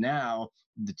 Whereas now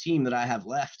the team that I have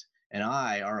left and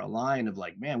I are aligned of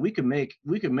like, man, we could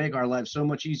make our life so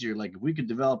much easier. Like if we could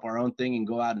develop our own thing and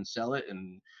go out and sell it,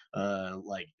 and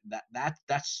like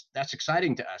that's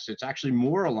exciting to us. It's actually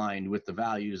more aligned with the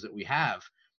values that we have,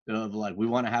 of like, we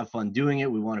want to have fun doing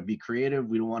it, we want to be creative,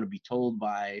 we don't want to be told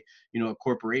by a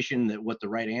corporation that what the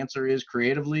right answer is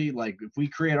creatively. Like if we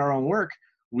create our own work,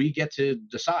 we get to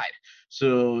decide.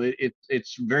 So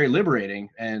it's very liberating.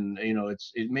 And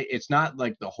it's not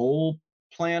like the whole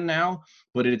plan now,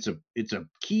 but it's a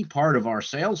key part of our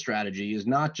sales strategy, is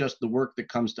not just the work that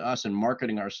comes to us and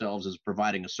marketing ourselves as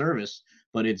providing a service,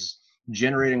 but it's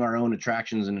generating our own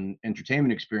attractions and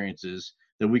entertainment experiences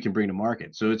that we can bring to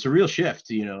market. So it's a real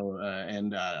shift,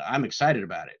 and I'm excited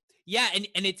about it. Yeah, and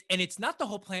it's not the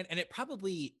whole plan, and it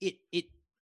probably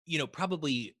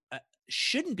probably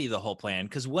shouldn't be the whole plan,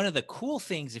 because one of the cool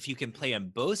things, if you can play on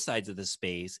both sides of the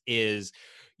space, is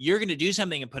you're going to do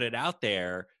something and put it out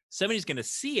there. Somebody's going to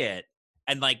see it,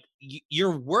 and like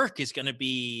your work is going to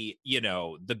be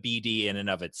the BD in and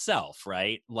of itself,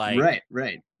 right? Like Right,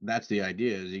 right. That's the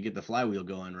idea, is you get the flywheel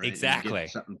going, right? And you get exactly.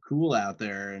 something cool out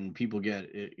there and people get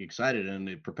excited and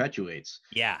it perpetuates,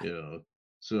 Yeah. you know.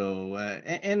 So,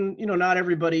 not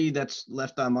everybody that's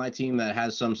left on my team that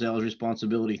has some sales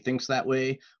responsibility thinks that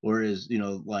way, or is,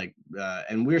 like,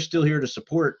 and we're still here to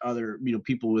support other,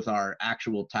 people with our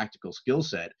actual tactical skill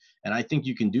set. And I think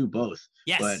you can do both.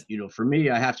 But, Yes. for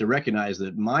me, I have to recognize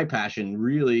that my passion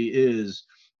really is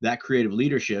that creative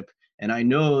leadership, and I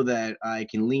know that I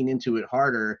can lean into it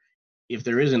harder if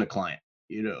there isn't a client,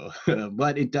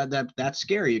 but that's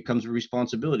scary. It comes with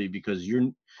responsibility, because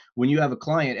when you have a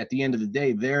client, at the end of the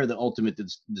day, they're the ultimate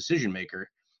decision maker,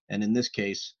 and in this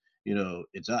case,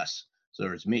 it's us, so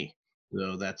it's me.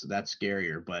 So that's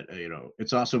scarier, but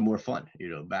it's also more fun.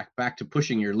 Back to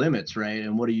pushing your limits, right?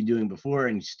 And what are you doing before,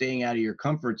 and staying out of your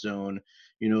comfort zone.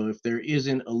 If there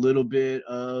isn't a little bit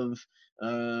of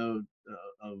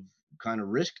kind of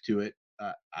risk to it,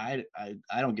 I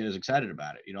don't get as excited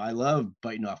about it. I love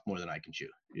biting off more than I can chew.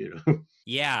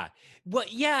 Yeah. Well,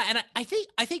 yeah, and I think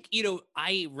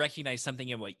I recognize something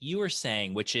in what you were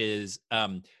saying, which is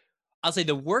I'll say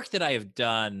the work that I have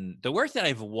done, the work that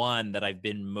I've won, that I've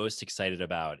been most excited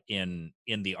about in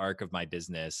the arc of my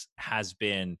business, has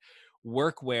been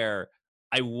work where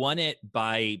I won it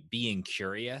by being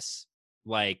curious.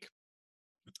 Like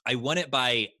I won it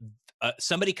by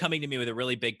somebody coming to me with a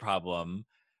really big problem,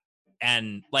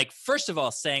 and like first of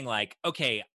all saying like,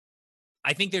 okay,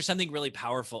 I think there's something really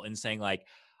powerful in saying like,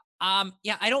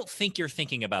 yeah, I don't think you're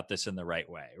thinking about this in the right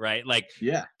way, right? Like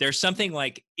Yeah, there's something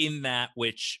like in that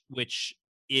which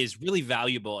is really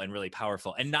valuable and really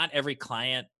powerful. And not every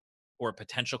client or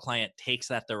potential client takes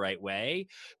that the right way.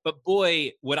 But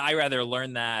boy, would I rather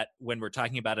learn that when we're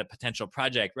talking about a potential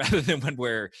project rather than when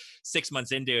we're 6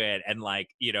 months into it and like,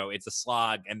 it's a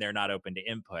slog and they're not open to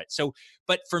input. So,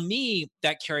 but for me,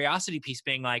 that curiosity piece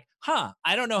being like,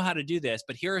 I don't know how to do this,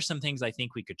 but here are some things I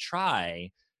think we could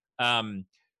try. Um,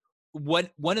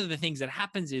 one of the things that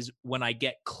happens is when I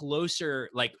get closer,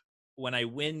 like when I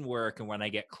win work and when I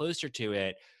get closer to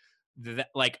it, that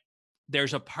like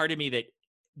there's a part of me that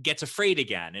gets afraid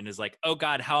again and is like, oh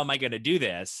God, how am I going to do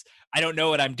this? I don't know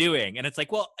what I'm doing. And it's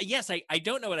like, well, yes, I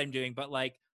don't know what I'm doing, but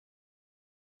like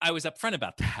I was upfront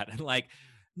about that. And like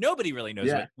nobody really knows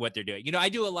yeah, what they're doing. I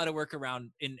do a lot of work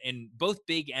around in both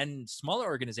big and smaller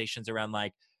organizations around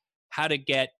like how to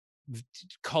get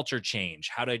culture change,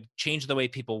 how to change the way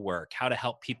people work, how to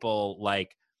help people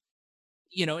like,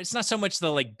 it's not so much the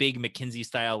like big McKinsey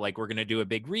style, like we're going to do a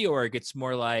big reorg. It's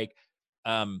more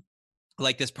um,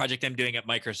 like this project I'm doing at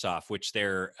Microsoft, which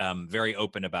they're very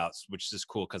open about, which is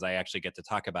cool because I actually get to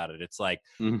talk about it. It's like,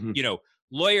 hmm you know,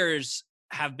 lawyers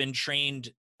have been trained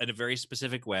in a very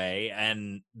specific way,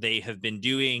 and they have been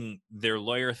doing their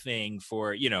lawyer thing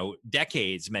for,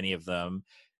 decades, many of them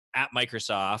at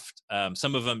Microsoft,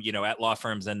 some of them, at law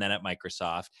firms and then at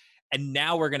Microsoft. And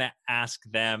now we're going to ask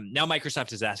them, now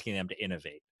Microsoft is asking them to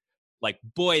innovate. Like,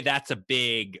 boy, that's a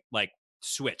big like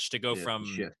switch to go Yeah, from,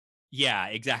 shift. yeah,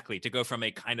 exactly, to go from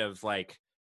a kind of like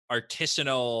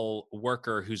artisanal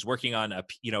worker who's working on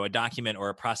a document or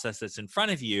a process that's in front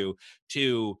of you,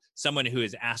 to someone who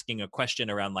is asking a question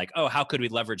around like, oh, how could we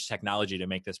leverage technology to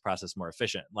make this process more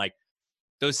efficient? Like,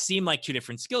 those seem like two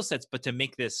different skill sets, but to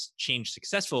make this change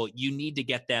successful, you need to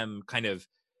get them kind of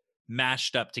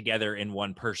mashed up together in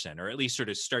one person, or at least sort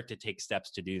of start to take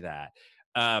steps to do that.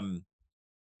 um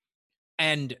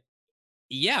and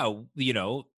yeah,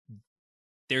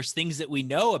 there's things that we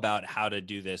know about how to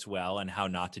do this well and how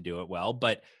not to do it well,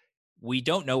 but we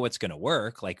don't know what's going to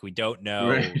work. Like, we don't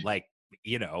Right. know, like,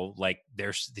 like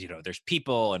there's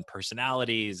people and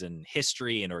personalities and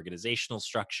history and organizational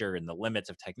structure and the limits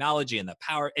of technology and the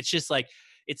power. It's just like,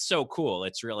 it's so cool.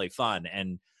 It's really fun.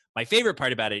 And my favorite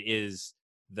part about it is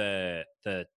the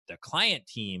client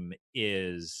team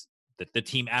is the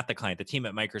team at the client, the team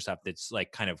at Microsoft that's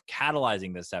like kind of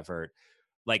catalyzing this effort.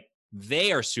 Like,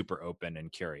 they are super open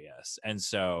and curious, and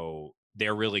so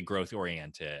they're really growth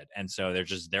oriented, and so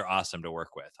they're awesome to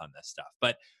work with on this stuff.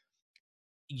 But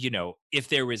if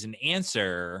there was an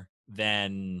answer,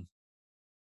 then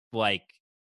like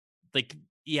like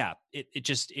yeah,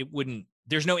 it wouldn't.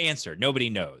 There's no answer. Nobody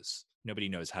knows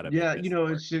how to make Yeah, this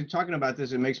work. it's talking about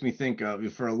this. It makes me think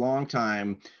of, for a long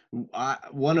time.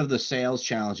 One of the sales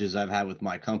challenges I've had with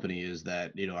my company is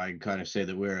that, I kind of say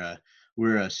that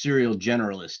we're a serial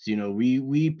generalist.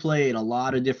 We play in a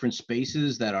lot of different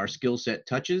spaces that our skill set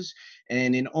touches,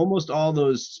 and in almost all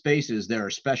those spaces there are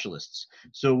specialists.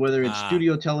 So whether it's Ah,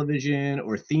 studio television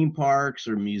or theme parks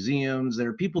or museums, there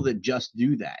are people that just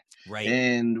do that, right.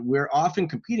 and we're often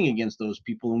competing against those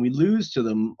people, and we lose to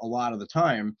them a lot of the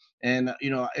time. And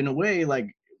in a way,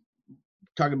 like,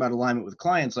 talking about alignment with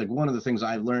clients, like, one of the things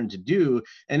I've learned to do,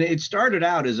 and it started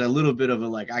out as a little bit of a,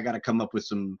 like, I got to come up with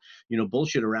some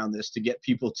bullshit around this to get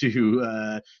people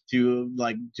to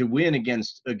win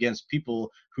against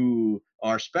people who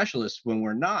are specialists when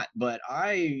we're not. But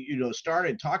I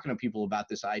started talking to people about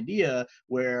this idea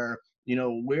where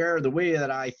the way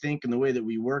that I think and the way that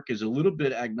we work is a little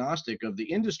bit agnostic of the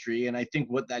industry. And I think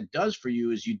what that does for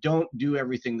you is you don't do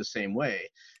everything the same way.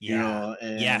 Yeah.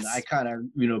 And I Yes. kind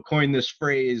of coined this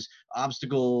phrase,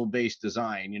 obstacle based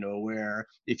design, where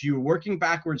if you're working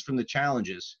backwards from the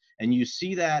challenges and you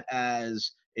see that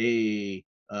as a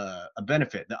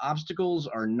benefit, the obstacles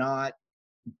are not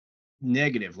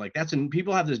negative. Like, that's, and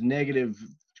people have this negative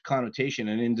connotation.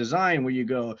 And in design, where you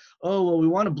go, oh well, we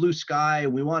want a blue sky,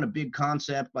 we want a big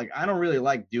concept, like, I don't really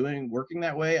like working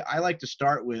that way. I like to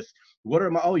start with, what are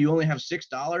my, oh, you only have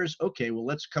 $6, okay, well,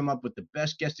 let's come up with the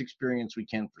best guest experience we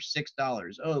can for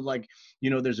 $6. Oh, like,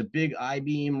 there's a big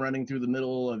I-beam running through the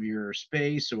middle of your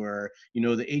space, or the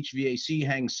HVAC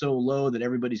hangs so low that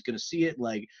everybody's going to see it.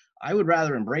 Like, I would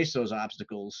rather embrace those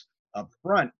obstacles up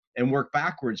front and work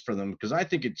backwards for them, because I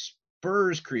think it's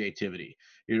spurs creativity.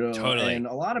 Totally. And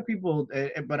a lot of people,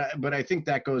 but I think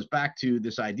that goes back to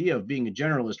this idea of being a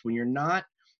generalist. When you're not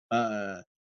uh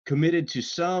committed to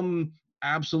some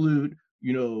absolute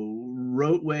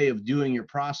rote way of doing your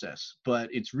process, but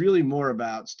it's really more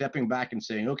about stepping back and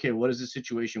saying, okay, what is the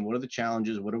situation, what are the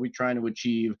challenges, what are we trying to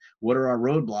achieve, what are our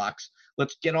roadblocks,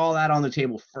 let's get all that on the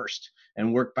table first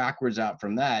and work backwards out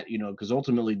from that. Because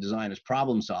ultimately design is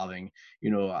problem solving.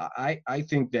 I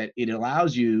think that it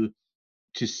allows you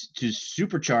to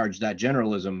supercharge that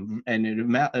generalism, and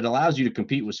it allows you to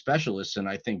compete with specialists, and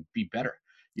I think be better.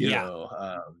 you Yeah.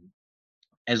 know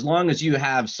as long as you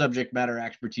have subject matter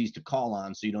expertise to call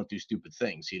on, so you don't do stupid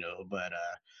things. But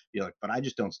I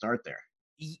just don't start there.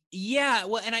 Yeah,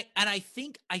 well, and I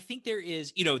think there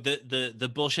is,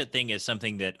 the bullshit thing is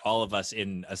something that all of us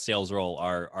in a sales role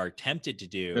are tempted to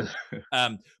do.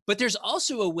 But there's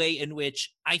also a way in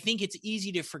which I think it's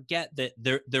easy to forget that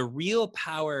the real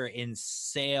power in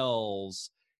sales,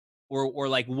 or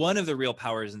like one of the real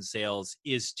powers in sales,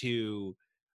 is to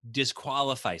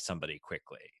disqualify somebody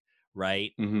quickly,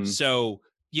 right? Hmm. So,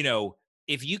 you know,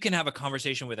 if you can have a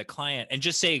conversation with a client and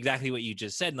just say exactly what you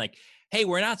just said, like, hey,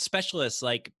 we're not specialists.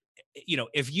 Like,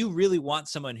 if you really want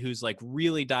someone who's like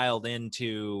really dialed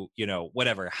into,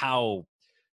 whatever, how,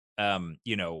 um,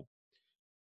 you know,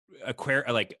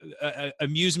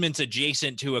 amusements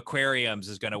adjacent to aquariums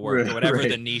is going to work, or whatever the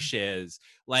Right. niche is,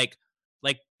 like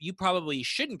you probably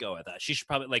shouldn't go with that. She should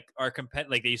probably, like,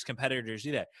 like these competitors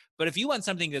do that. But if you want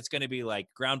something that's going to be like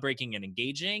groundbreaking and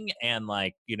engaging, and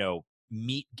like,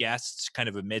 meet guests kind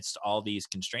of amidst all these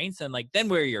constraints, and like then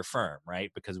we're your firm,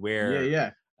 right? Because Yeah, we're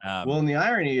yeah. Well, um and the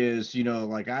irony is,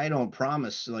 like I don't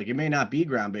promise, like it may not be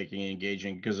groundbreaking and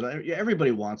engaging because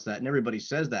everybody wants that and everybody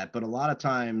says that. But a lot of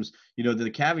times,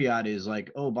 the caveat is like,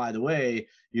 oh, by the way,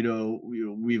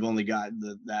 we've only got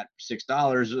that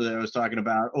 $6 that I was talking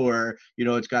about, or,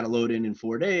 it's got to load in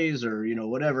 4 days or,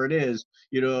 whatever it is,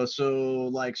 so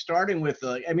like starting with,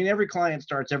 I mean, every client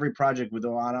starts every project with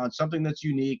on something that's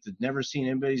unique that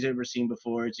anybody's ever seen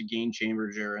before. It's a game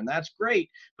changer and that's great,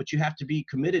 but you have to be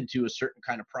committed to a certain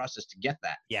kind of process to get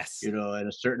that, yes. and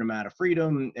a certain amount of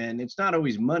freedom. And it's not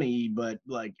always money, but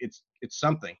like it's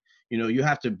something. You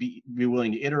have to be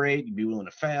willing to iterate, be willing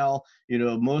to fail.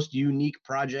 Most unique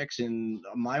projects in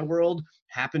my world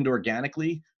happened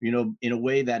organically, in a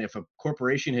way that if a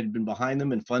corporation had been behind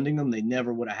them and funding them, they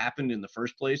never would have happened in the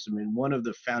first place. I mean, one of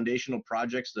the foundational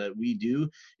projects that we do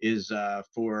is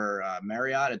for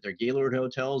Marriott at their Gaylord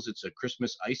hotels. It's a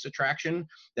Christmas ice attraction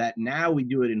that now we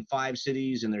do it in 5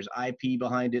 cities, and there's IP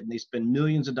behind it, and they spend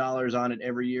millions of dollars on it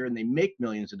every year, and they make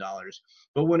millions of dollars.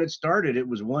 But when it started, it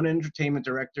was one entertainment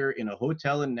director in a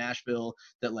hotel in Nashville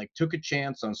that like took a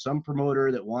chance on some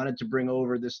promoter that wanted to bring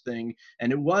over this thing.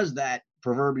 And it was that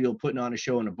proverbial putting on a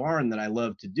show in a barn that I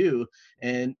love to do.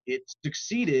 And it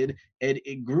succeeded, and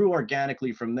it grew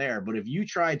organically from there. But if you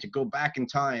tried to go back in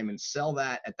time and sell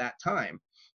that at that time,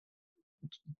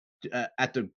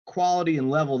 at the quality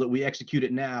and level that we execute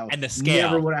it now, And the never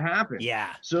scale. would have happened.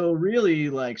 Yeah. So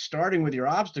really, like starting with your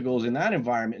obstacles in that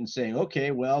environment and saying, okay,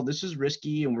 well, this is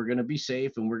risky and we're going to be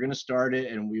safe and we're going to start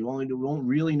it, and we won't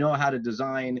really know how to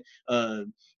design a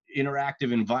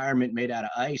interactive environment made out of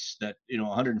ice that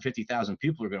 150,000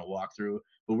 people are going to walk through,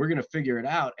 but we're going to figure it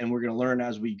out and we're going to learn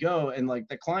as we go. And like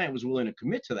the client was willing to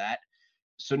commit to that.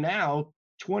 So now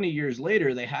 20 years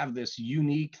later, they have this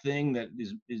unique thing that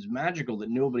is magical that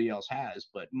nobody else has.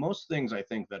 But most things I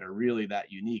think that are really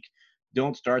that unique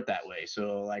don't start that way.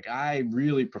 So like I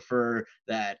really prefer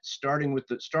that start with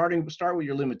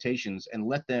your limitations and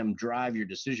let them drive your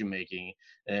decision making.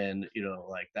 And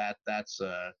like that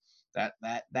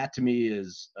to me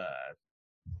is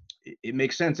it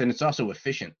makes sense, and it's also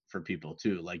efficient for people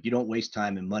too. Like you don't waste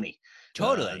time and money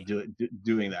Totally.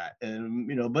 doing that. And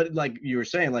but like you were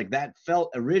saying, like that felt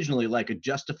originally like a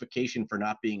justification for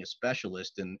not being a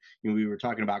specialist. And we were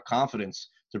talking about confidence,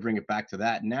 to bring it back to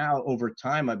that. Now over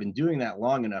time I've been doing that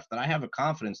long enough that I have a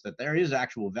confidence that there is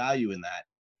actual value in that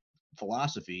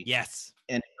philosophy. Yes.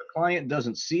 And if a client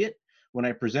doesn't see it when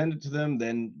I present it to them,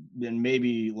 then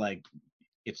maybe like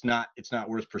it's not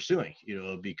worth pursuing,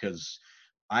 because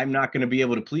I'm not going to be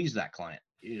able to please that client.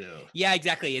 Yeah,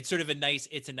 exactly. It's sort of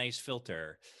it's a nice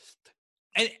filter.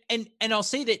 And I'll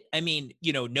say that, I mean,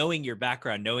 knowing your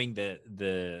background, knowing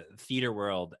the theater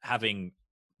world, having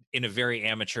in a very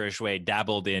amateurish way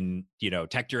dabbled in,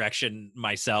 tech direction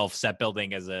myself, set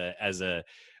building as a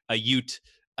Ute.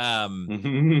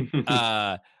 Um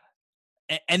uh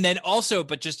and then also,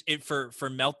 but just for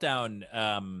Meltdown,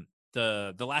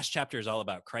 the last chapter is all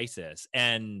about crisis.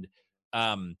 And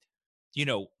um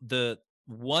the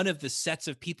one of the sets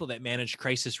of people that manage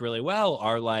crisis really well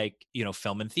are like,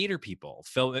 film and theater people,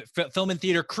 film and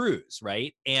theater crews,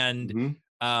 right? And Mhm.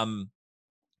 um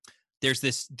there's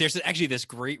actually this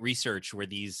great research where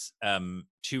these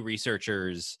two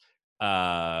researchers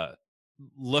uh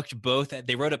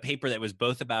they wrote a paper that was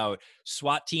both about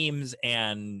SWAT teams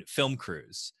and film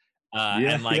crews,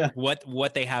 Yeah, and like yeah.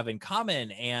 what they have in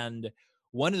common. And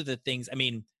one of the things, I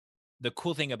mean, the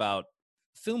cool thing about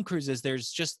film crews is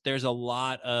there's a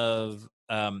lot of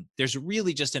there's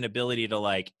really just an ability to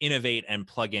like innovate and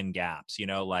plug in gaps,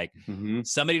 like Mhm.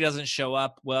 somebody doesn't show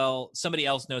up, well, somebody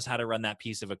else knows how to run that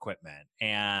piece of equipment,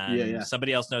 Yeah, and yeah.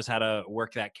 somebody else knows how to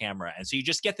work that camera. And so you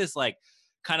just get this like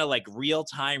kind of like real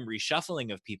time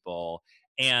reshuffling of people.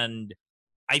 And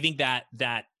I think that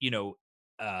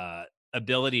uh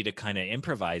ability to kind of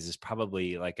improvise is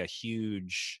probably like a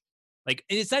huge, like,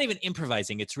 it's not even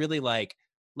improvising, it's really like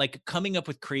coming up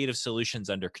with creative solutions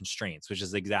under constraints, which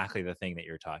is exactly the thing that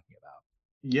you're talking about.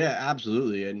 Yeah,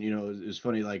 absolutely. And it's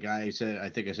funny, like I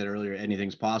think I said earlier,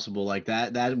 anything's possible. Like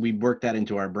that we worked that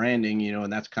into our branding,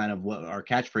 and that's kind of what our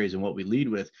catchphrase and what we lead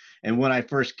with. And when I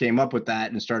first came up with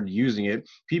that and started using it,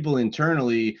 people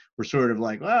internally were sort of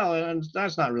like, well,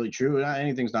 that's not really true.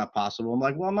 Anything's not possible. I'm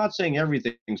like, well, I'm not saying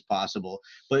everything's possible,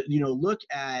 but look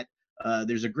at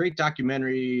there's a great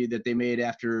documentary that they made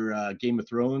after Game of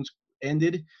Thrones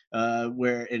ended,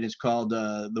 where it is called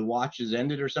 "The Watch Is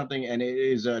Ended" or something, and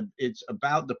it's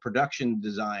about the production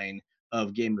design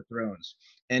of Game of Thrones,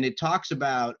 and it talks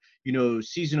about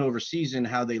season over season,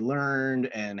 how they learned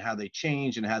and how they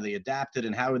changed and how they adapted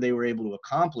and how they were able to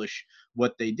accomplish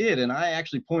what they did. And I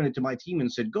actually pointed to my team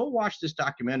and said, go watch this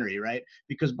documentary, right?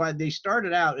 Because they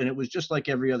started out and it was just like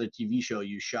every other TV show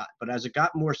you shot. But as it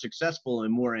got more successful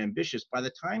and more ambitious, by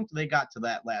the time they got to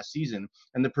that last season,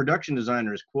 and the production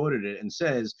designer has quoted it and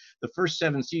says the first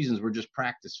 7 seasons were just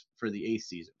practice for the 8th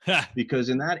season. Because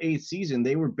in that 8th season,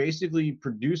 they were basically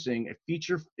producing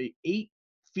eight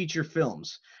feature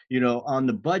films, on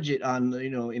the budget,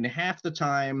 in half the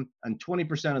time, on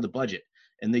 20% of the budget.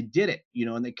 And they did it,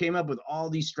 and they came up with all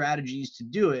these strategies to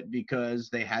do it because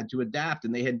they had to adapt.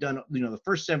 And they had done, the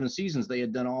first 7 seasons, they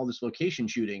had done all this location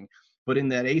shooting. But in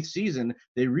that 8th season,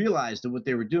 they realized that what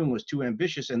they were doing was too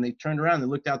ambitious. And they turned around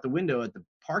and looked out the window at the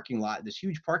parking lot, this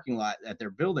huge parking lot at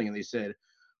their building. And they said,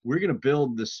 we're going to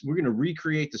build this, we're going to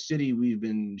recreate the city we've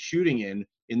been shooting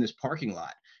in this parking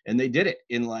lot. And they did it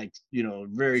in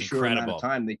very It's short amount of incredible.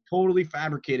 time. They totally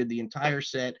fabricated the entire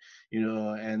set,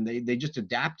 and they just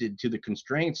adapted to the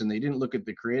constraints, and they didn't look at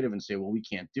the creative and say, well, we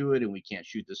can't do it and we can't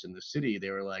shoot this in the city. They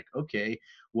were like, okay,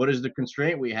 what is the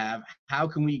constraint we have? How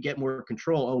can we get more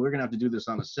control? Oh, we're going to have to do this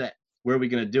on a set. Where are we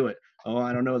going to do it? Oh,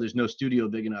 I don't know. There's no studio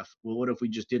big enough. Well, what if we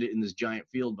just did it in this giant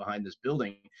field behind this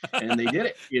building? And they did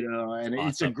it, and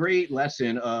it's a Awesome. great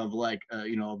lesson of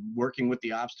working with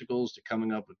the obstacles to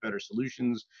coming up with better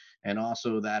solutions. And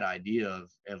also that idea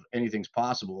of anything's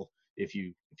possible if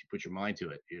you put your mind to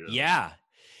it. Yeah.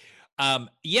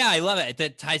 Yeah, I love it.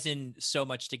 That ties in so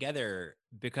much together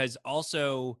because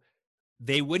also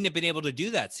they wouldn't have been able to do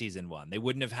that season 1. They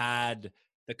wouldn't have had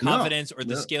the No, confidence or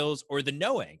the no. skills or the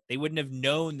knowing. They wouldn't have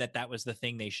known that that was the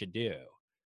thing they should do.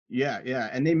 Yeah, yeah,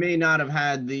 and they may not have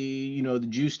had the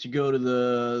juice to go to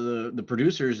the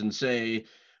producers and say,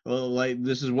 "Well, like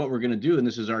this is what we're going to do, and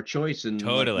this is our choice, and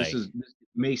Totally. this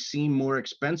may seem more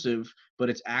expensive, but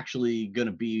it's actually going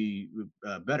to be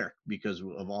better because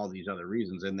of all these other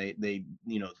reasons." And they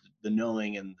the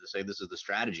knowing and to say this is the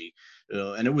strategy,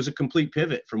 and it was a complete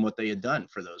pivot from what they had done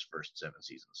for those first 7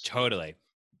 seasons, Totally.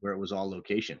 where it was all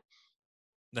location.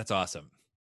 That's awesome.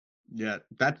 Yeah,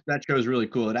 that show is really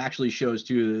cool. It actually shows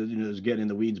too, it's getting in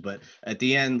the weeds, but at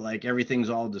the end, like everything's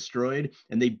all destroyed,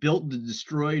 and they built the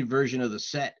destroyed version of the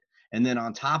set, and then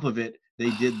on top of it, they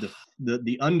did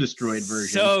the undestroyed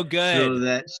version, So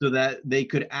good. so that they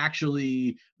could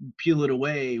actually peel it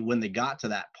away when they got to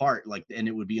that part, and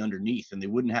it would be underneath, and they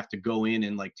wouldn't have to go in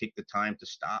and take the time to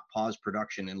stop, pause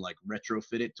production, and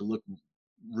retrofit it to look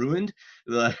ruined.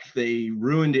 Like they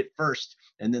ruined it first,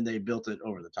 and then they built it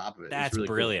over the top of it. It's That's really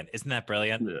cool. brilliant. Isn't that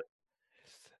brilliant?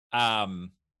 Yeah.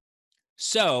 Um,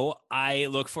 so I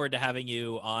look forward to having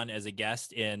you on as a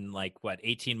guest in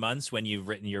 18 months when you've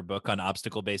written your book on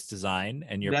obstacle-based design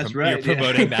and That's you're right.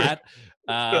 promoting Yeah.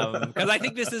 that. Because I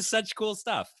think this is such cool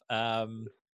stuff.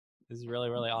 This is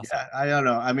really, really awesome. Yeah, I don't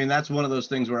know. I mean, that's one of those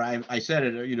things where I said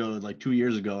it, 2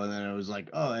 years ago, and then it was like,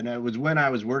 oh, and it was when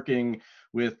I was working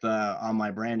with on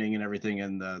my branding and everything,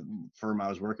 and the firm I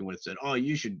was working with said, oh,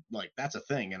 you should that's a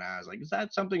thing, and I was like, is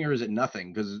that something or is it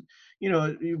nothing? Because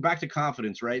back to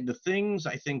confidence, right? The things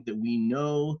I think that we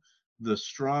know the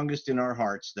strongest in our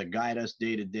hearts that guide us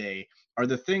day to day are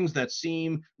the things that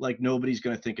seem like nobody's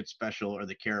going to think it's special or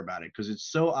they care about it because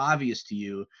it's so obvious to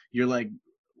you. You're like,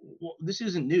 well, this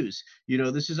isn't news.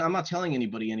 I'm not telling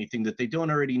anybody anything that they don't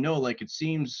already know. Like it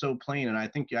seems so plain. And I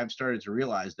think I've started to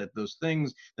realize that those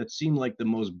things that seem like the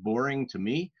most boring to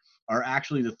me are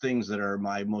actually the things that are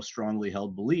my most strongly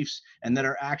held beliefs and that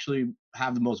are actually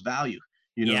have the most value.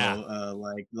 Yeah,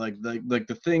 Like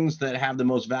the things that have the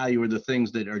most value are the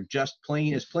things that are just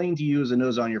plain to you as a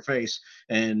nose on your face.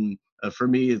 And for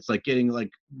me, it's like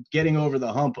getting over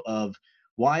the hump of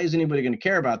why is anybody going to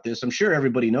care about this? I'm sure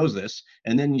everybody knows this.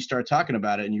 And then you start talking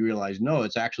about it and you realize, no,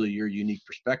 it's actually your unique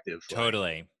perspective.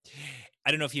 totally.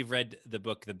 I don't know if you've read the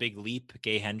book The Big Leap,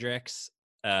 Gay Hendricks.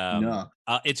 No.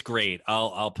 It's great.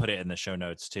 I'll put it in the show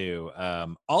notes too.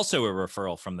 Also a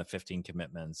referral from the 15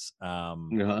 commitments.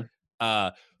 Uh-huh.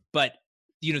 But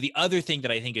the other thing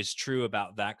that I think is true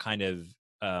about that kind of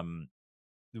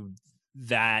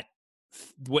that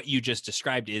what you just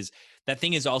described is that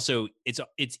thing is also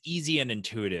it's easy and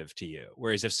intuitive to you.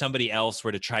 Whereas if somebody else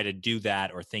were to try to do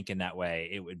that or think in that way,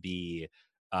 it would be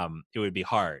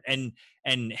hard. And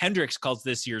Hendricks calls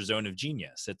this your zone of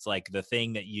genius. It's like the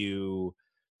thing that you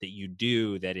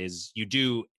do that is you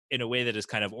do in a way that is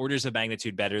kind of orders of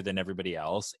magnitude better than everybody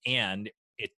else, and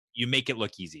you make it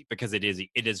look easy because it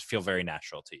is feel very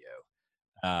natural to you.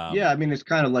 Yeah, I mean, it's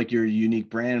kind of like your unique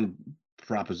brand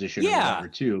proposition or Yeah, whatever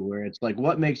too, where it's like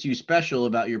what makes you special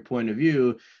about your point of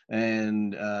view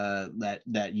and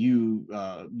that you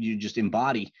just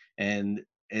embody. And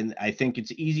and I think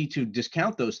it's easy to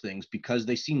discount those things because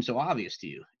they seem so obvious to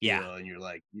you, Yeah. and you're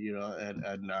like,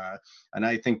 and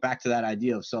I think back to that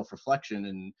idea of self-reflection,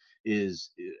 and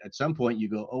is at some point you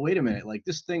go, oh, wait a minute, like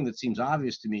this thing that seems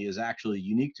obvious to me is actually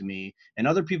unique to me, and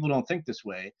other people don't think this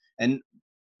way. And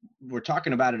we're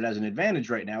talking about it as an advantage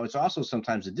right now. It's also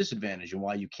sometimes a disadvantage, and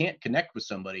why you can't connect with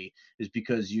somebody is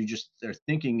because you just they're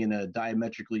thinking in a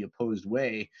diametrically opposed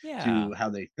way Yeah. to how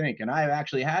they think. And I've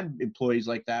actually had employees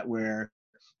like that where,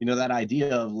 that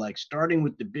idea of like starting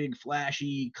with the big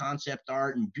flashy concept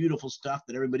art and beautiful stuff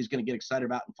that everybody's going to get excited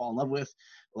about and fall in love with,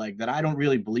 like that I don't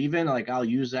really believe in. Like I'll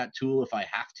use that tool if I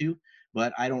have to,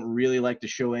 but I don't really like to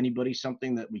show anybody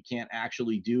something that we can't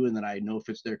actually do and that I know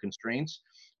fits their constraints.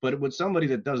 But with somebody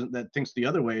that thinks the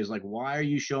other way is like, why are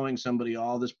you showing somebody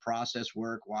all this process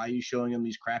work? Why are you showing them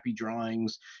these crappy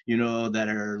drawings, that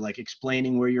are like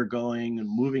explaining where you're going and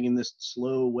moving in this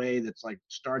slow way that's like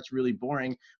starts really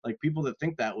boring? Like people that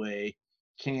think that way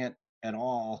can't at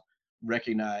all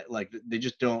recognize, like they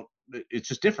just don't. It's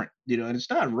just different, and it's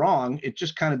not wrong. It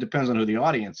just kind of depends on who the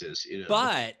audience is.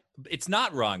 But it's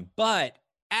not wrong. But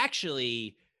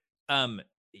actually, um,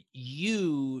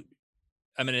 you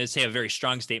I'm going to say a very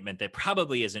strong statement that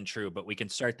probably isn't true, but we can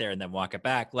start there and then walk it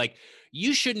back. Like,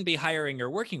 you shouldn't be hiring or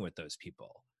working with those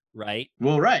people, right?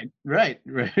 Well, right.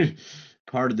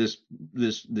 Part of this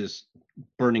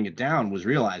burning it down was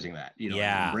realizing that, and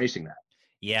Yeah. embracing that.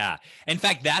 Yeah. In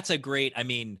fact, that's a great, I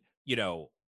mean,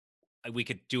 we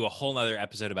could do a whole nother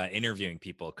episode about interviewing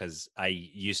people because I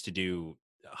used to do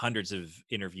hundreds of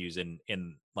interviews in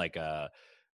like a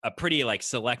pretty like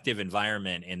selective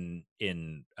environment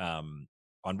in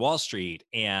on Wall Street.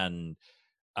 And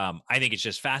I think it's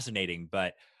just fascinating.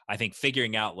 But I think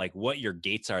figuring out like what your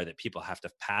gates are that people have to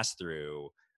pass through.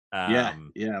 Yeah,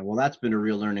 Um, yeah. Well, that's been a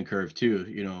real learning curve too,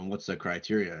 and what's the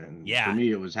criteria? And for yeah,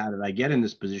 me, it was how did I get in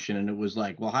this position? And it was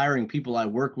like, well, hiring people I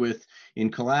work with in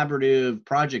collaborative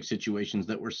project situations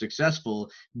that were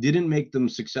successful didn't make them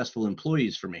successful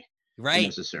employees for me right,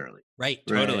 necessarily. right,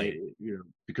 Right. totally.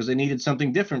 Because I needed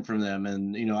something different from them.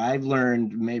 And, I've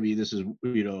learned, maybe this is,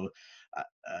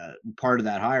 part of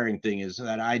that hiring thing, is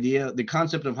that idea, the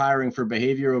concept of hiring for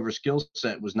behavior over skill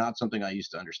set was not something I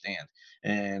used to understand.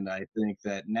 And I think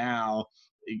that now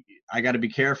I got to be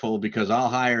careful because I'll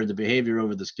hire the behavior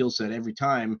over the skill set every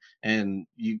time. And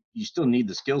you still need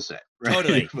the skill set, right?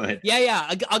 Totally. But Yeah,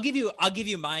 yeah. I'll give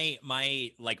you my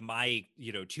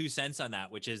 2 cents on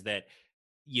that, which is that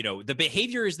the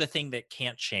behavior is the thing that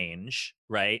can't change,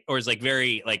 right? Or is like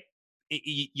very like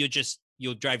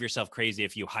you'll drive yourself crazy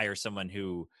if you hire someone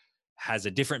who has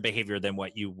a different behavior than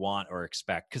what you want or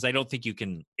expect, because I don't think you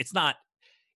can. It's not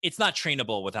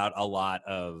trainable without a lot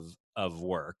of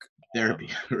work. therapy,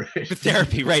 Um, right?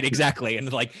 Therapy, right? Exactly.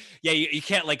 And like, yeah, you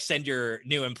can't like send your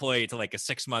new employee to like a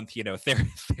 6 month, therapy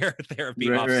Right, right.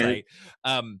 offsite.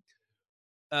 Um,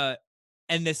 uh,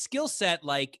 and the skill set,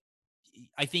 like,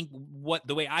 I think what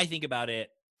the way I think about it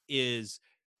is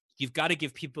you've got to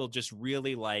give people just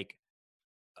really like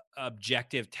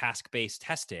objective task-based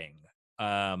testing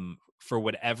for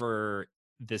whatever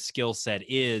the skill set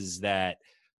is that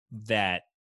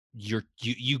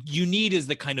you need as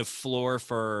the kind of floor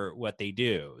for what they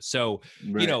do. So,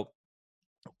 you Right. know,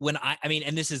 when I mean,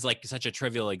 and this is like such a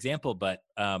trivial example, but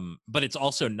it's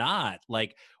also not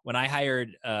like when I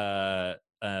hired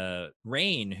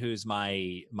Rain, who's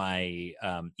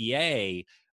my EA.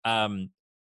 um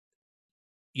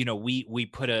we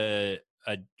put a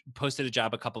posted a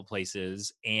job a couple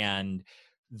places, and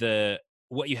the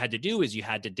what you had to do is you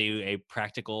had to do a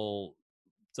practical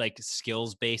like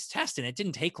skills based test, and it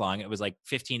didn't take long. It was like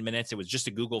 15 minutes. It was just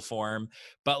a Google form,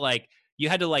 but like you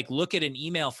had to like look at an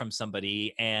email from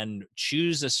somebody and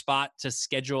choose a spot to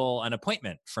schedule an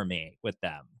appointment for me with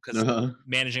them, because Uh-huh.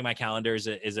 managing my calendar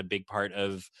is a big part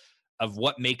of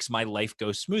what makes my life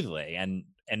go smoothly. And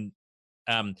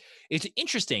it's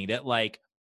interesting that like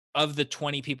of the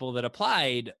 20 people that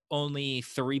applied, only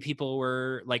 3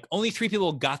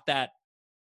 people got that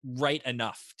right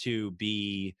enough to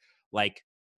be like,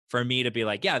 for me to be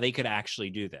like, yeah, they could actually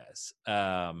do this.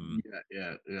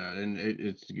 Yeah, and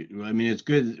I mean, it's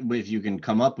good if you can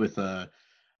come up with a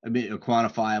bit of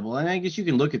quantifiable, and I guess you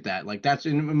can look at that. Like that's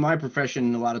in my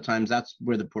profession, a lot of times that's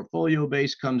where the portfolio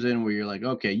base comes in, where you're like,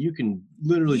 okay, you can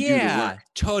literally do the work, Yeah,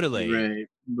 totally. right?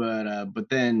 But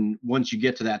then once you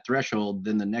get to that threshold,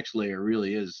 then the next layer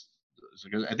really is.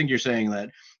 Because I think you're saying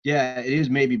that, yeah, it is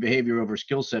maybe behavior over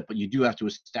skill set, but you do have to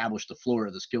establish the floor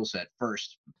of the skill set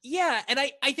first. Yeah, and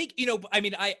I think, I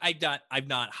mean, I've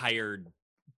not hired,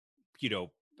 you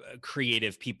know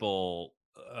creative people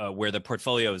where the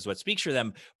portfolio is what speaks for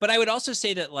them. But I would also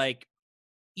say that like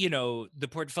the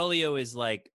portfolio is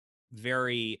like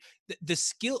very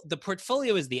the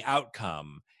portfolio is the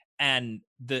outcome, and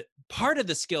the part of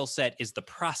the skill set is the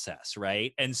process,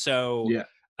 right? And so Yeah.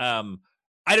 um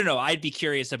I don't know, I'd be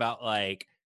curious about like,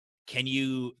 can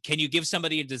you give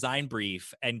somebody a design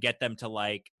brief and get them to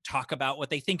like talk about what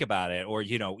they think about it, or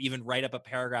even write up a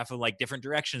paragraph of like different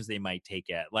directions they might take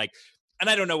it, like, and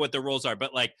I don't know what the rules are,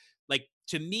 but like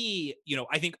to me,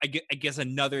 I think I guess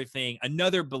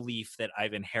another belief that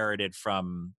I've inherited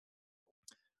from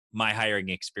my hiring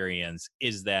experience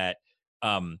is that,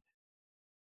 um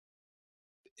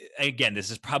again,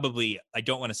 this is probably, I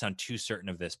don't want to sound too certain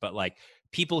of this, but like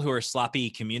people who are sloppy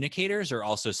communicators are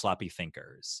also sloppy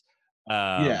thinkers.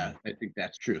 Yeah, um I think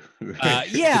that's true. Right.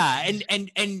 yeah,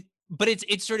 and but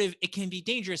it's sort of, it can be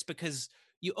dangerous because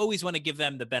you always want to give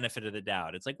them the benefit of the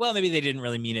doubt. It's like, well, maybe they didn't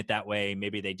really mean it that way,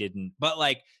 maybe they didn't. But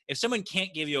like, if someone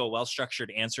can't give you a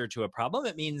well-structured answer to a problem,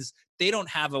 it means they don't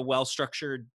have a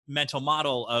well-structured mental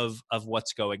model of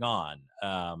what's going on.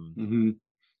 Mhm.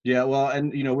 Yeah, well,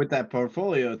 and with that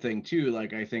portfolio thing too,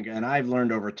 like I think, and I've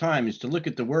learned over time is to look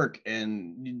at the work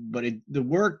but the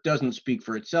work doesn't speak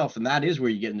for itself, and that is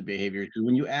where you get into behavior. Because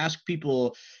when you ask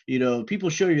people, people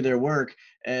show you their work,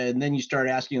 and then you start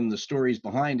asking them the stories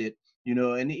behind it.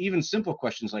 And even simple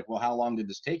questions like, well, how long did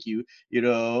this take you?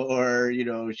 Or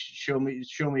show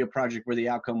me a project where the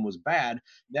outcome was bad.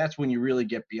 That's when you really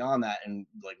get beyond that and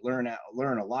like learn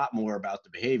a lot more about the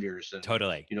behaviors and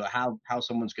Totally. how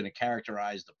someone's going to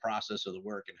characterize the process of the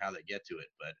work and how they get to it.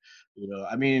 But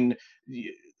I mean,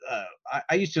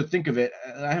 I used to think of it,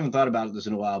 I haven't thought about this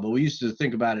in a while, but we used to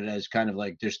think about it as kind of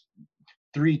like there's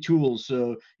three tools.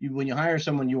 So when you hire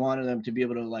someone, you wanted them to be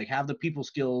able to like have the people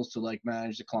skills to like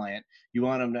manage the client. You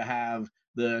want them to have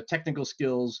the technical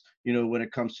skills, when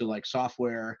it comes to like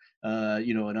software,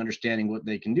 and understanding what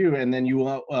they can do. And then you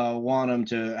want them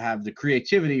to have the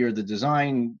creativity or the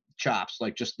design chops,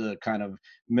 like just the kind of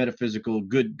metaphysical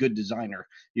good designer,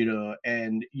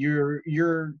 and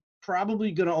you're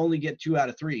probably going to only get 2 out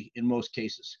of 3 in most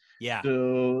cases. Yeah.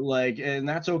 So like, and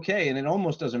that's okay. And it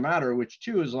almost doesn't matter which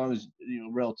two, as long as,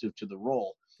 relative to the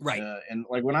role. Right. And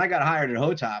like when I got hired at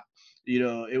Hotop,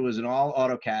 it was an all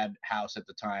AutoCAD house at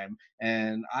the time.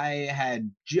 And I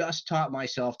had just taught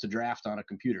myself to draft on a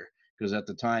computer because at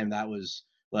the time that was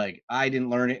like, I didn't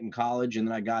learn it in college. And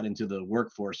then I got into the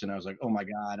workforce and I was like, oh my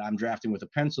God, I'm drafting with a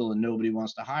pencil and nobody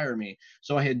wants to hire me.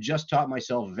 So I had just taught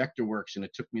myself Vectorworks and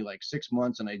it took me like 6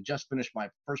 months and I just finished my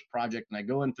first project and I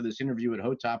go in for this interview at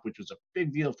Hotop, which was a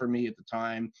big deal for me at the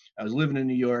time. I was living in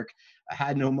New York. I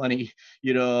had no money,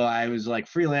 I was like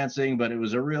freelancing, but it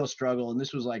was a real struggle. And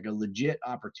this was like a legit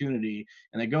opportunity.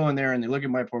 And I go in there and they look at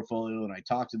my portfolio and I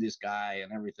talk to this guy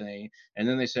and everything. And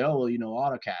then they say, oh, well,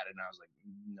 AutoCAD. And I was like,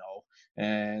 no.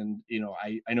 And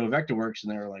I know Vectorworks,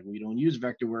 and they were like, we don't use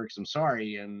Vectorworks, I'm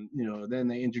sorry. And then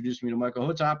they introduced me to Michael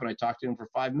Hotop and I talked to him for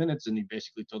 5 minutes and he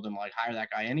basically told them like, hire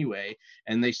that guy anyway.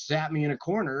 And they sat me in a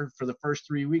corner for the first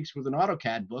 3 weeks with an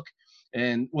AutoCAD book.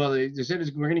 And well, they said,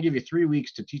 we're going to give you 3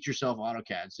 weeks to teach yourself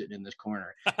AutoCAD sitting in this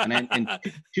corner. And then and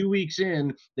 2 weeks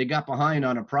in, they got behind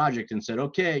on a project and said,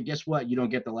 okay, guess what, you don't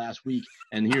get the last week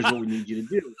and here's what we need you to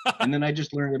do. And then I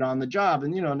just learned it on the job.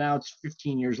 And now it's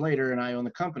 15 years later and I own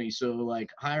the company. So like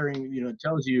hiring,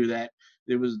 tells you that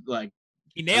it was like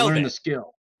He I nailed learned the it.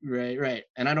 skill. Right, right.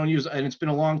 And I don't use, and it's been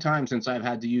a long time since I've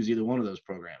had to use either one of those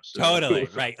programs. So Totally.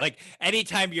 Right. Like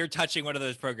anytime you're touching one of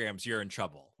those programs, you're in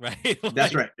trouble. Right.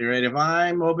 that's Like, right. Right. If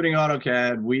I'm opening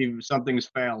AutoCAD, something's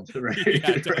failed. Right.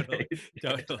 yeah, totally. Right.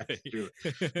 That's Totally. true.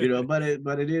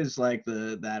 But it is like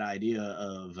that idea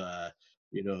of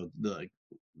the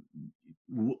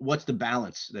what's the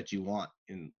balance that you want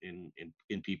in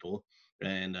people,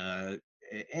 and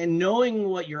knowing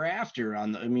what you're after I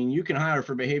mean, you can hire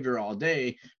for behavior all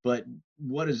day, but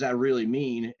what does that really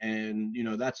mean? And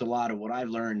that's a lot of what I've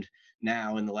learned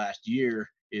now in the last year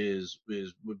is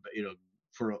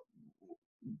for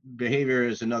behavior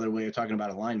is another way of talking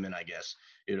about alignment, I guess.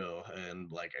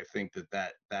 And like I think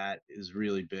that has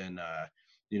really been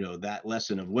that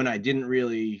lesson of when I didn't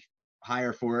really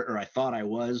hire for it, or I thought I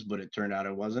was, but it turned out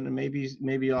I wasn't. And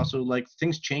maybe also like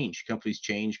things change,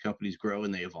 companies grow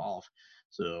and they evolve.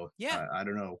 So Yeah. I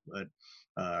don't know, but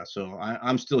so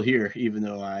I'm still here even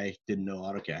though I didn't know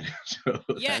AutoCAD. So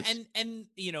Yeah, that's and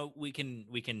we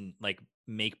can like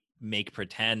make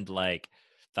pretend like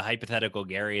the hypothetical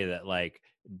Gary that like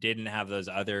didn't have the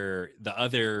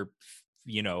other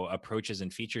approaches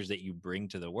and features that you bring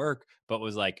to the work, but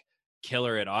was like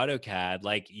killer at AutoCAD,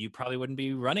 like you probably wouldn't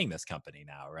be running this company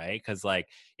now, right? Because like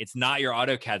it's not your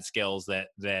AutoCAD skills that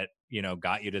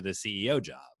got you to the CEO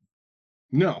job.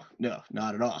 No, no,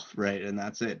 not at all. Right. And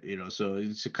that's it. So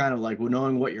it's kind of like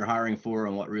knowing what you're hiring for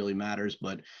and what really matters.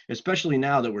 But especially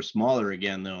now that we're smaller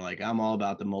again, though, like I'm all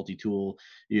about the multi-tool,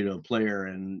 player.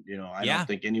 And, Yeah. I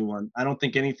don't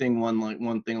think anything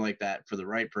one thing like that for the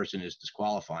right person is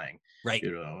disqualifying, Right.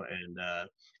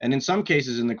 and in some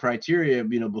cases in the criteria,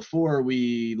 before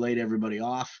we laid everybody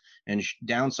off and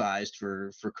downsized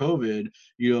for COVID,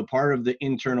 part of the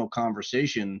internal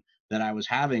conversation that I was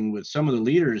having with some of the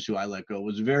leaders who I let go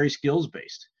was very skills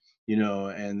based,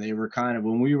 and they were kind of,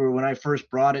 when I first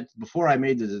brought it, before I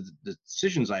made the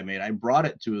decisions I made, I brought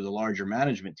it to the larger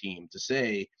management team to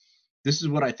say, this is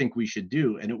what I think we should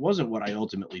do. And it wasn't what I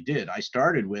ultimately did. I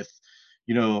started with,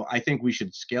 I think we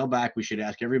should scale back. We should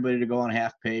ask everybody to go on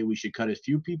half pay. We should cut as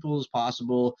few people as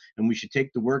possible. And we should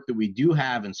take the work that we do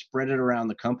have and spread it around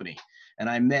the company. And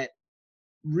I met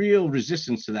real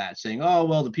resistance to that, saying, oh,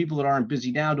 well, the people that aren't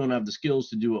busy now don't have the skills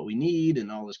to do what we need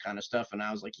and all this kind of stuff. And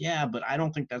I was like, yeah, but I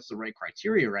don't think that's the right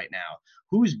criteria right now.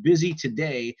 Who's busy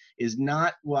today is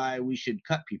not why we should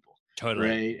cut people. Totally.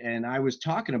 Right. And I was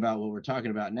talking about what we're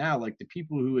talking about now, like the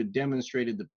people who had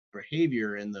demonstrated the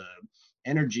behavior and the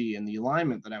energy and the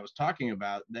alignment that I was talking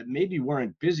about that maybe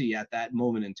weren't busy at that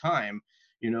moment in time.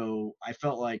 I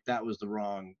felt like that was the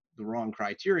wrong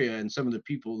criteria. And some of the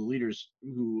people, the leaders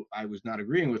who I was not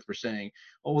agreeing with, were saying,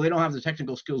 oh, well, they don't have the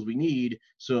technical skills we need,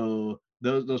 so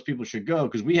those people should go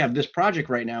because we have this project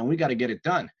right now and we got to get it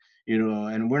done.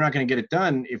 And we're not going to get it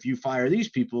done if you fire these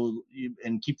people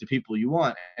and keep the people you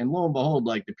want. And lo and behold,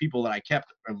 like the people that I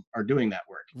kept are doing that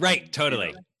work. Right.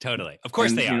 Totally. Totally. Of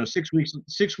course they are. 6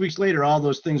 weeks later, all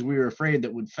those things we were afraid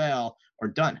that would fail are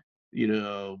done,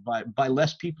 by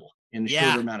less people in a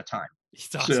shorter amount of time.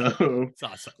 It's awesome. So, it's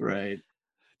awesome. Right.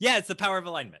 Yeah. It's the power of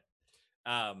alignment.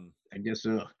 I guess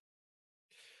so.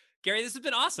 Gary, this has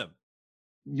been awesome.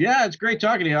 Yeah, it's great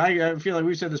talking to you. I feel like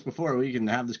we've said this before. We can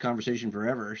have this conversation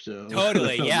forever. So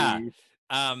totally, yeah.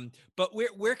 But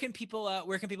where can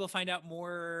people find out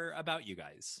more about you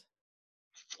guys?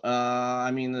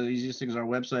 I mean, the easiest thing is our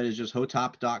website is just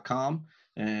hotop.com,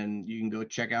 and you can go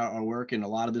check out our work and a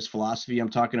lot of this philosophy I'm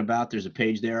talking about. There's a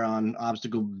page there on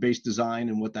obstacle-based design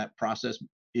and what that process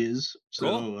is.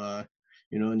 Cool. So,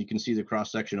 and you can see the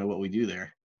cross section of what we do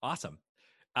there. Awesome.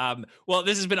 Well,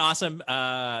 this has been awesome.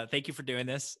 Thank you for doing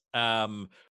this.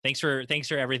 Thanks for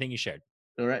everything you shared.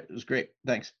 All right. It was great.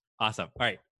 Thanks. Awesome. All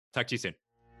right. Talk to you soon.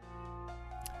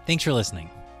 Thanks for listening.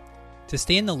 To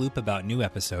stay in the loop about new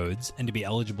episodes and to be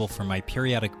eligible for my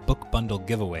periodic book bundle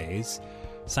giveaways,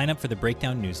 sign up for the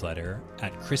Breakdown newsletter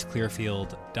at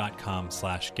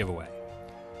chrisclearfield.com/giveaway.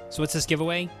 So what's this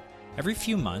giveaway? Every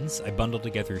few months, I bundle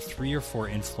together 3 or 4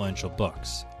 influential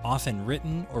books, often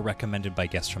written or recommended by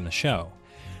guests from the show,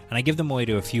 and I give them away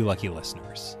to a few lucky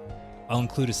listeners. I'll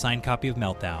include a signed copy of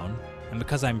Meltdown, and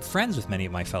because I'm friends with many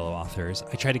of my fellow authors,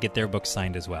 I try to get their books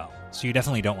signed as well, so you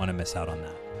definitely don't want to miss out on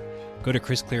that. Go to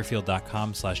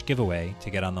chrisclearfield.com/giveaway to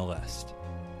get on the list.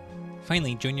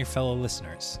 Finally, join your fellow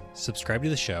listeners, subscribe to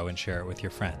the show, and share it with your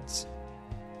friends.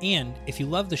 And if you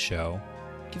love the show,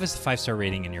 give us a 5-star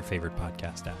rating in your favorite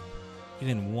podcast app.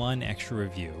 Even one extra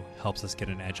review helps us get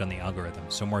an edge on the algorithm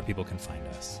so more people can find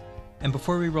us. And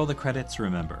before we roll the credits,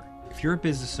 remember, if you're a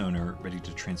business owner ready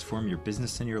to transform your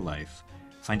business and your life,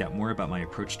 find out more about my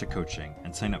approach to coaching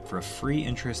and sign up for a free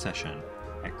intro session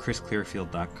at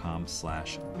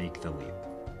chrisclearfield.com/make-the-leap.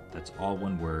 That's all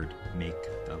one word, make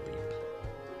the leap.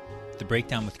 The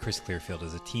Breakdown with Chris Clearfield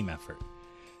is a team effort.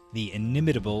 The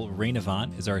inimitable Ray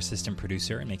Navant is our assistant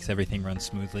producer and makes everything run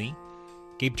smoothly.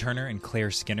 Gabe Turner and Claire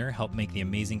Skinner help make the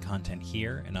amazing content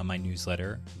here and on my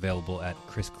newsletter, available at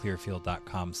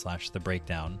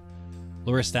chrisclearfield.com/thebreakdown.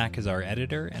 Laura Stack is our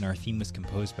editor, and our theme was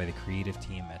composed by the creative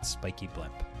team at Spiky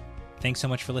Blimp. Thanks so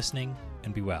much for listening,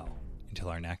 and be well until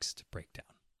our next Breakdown.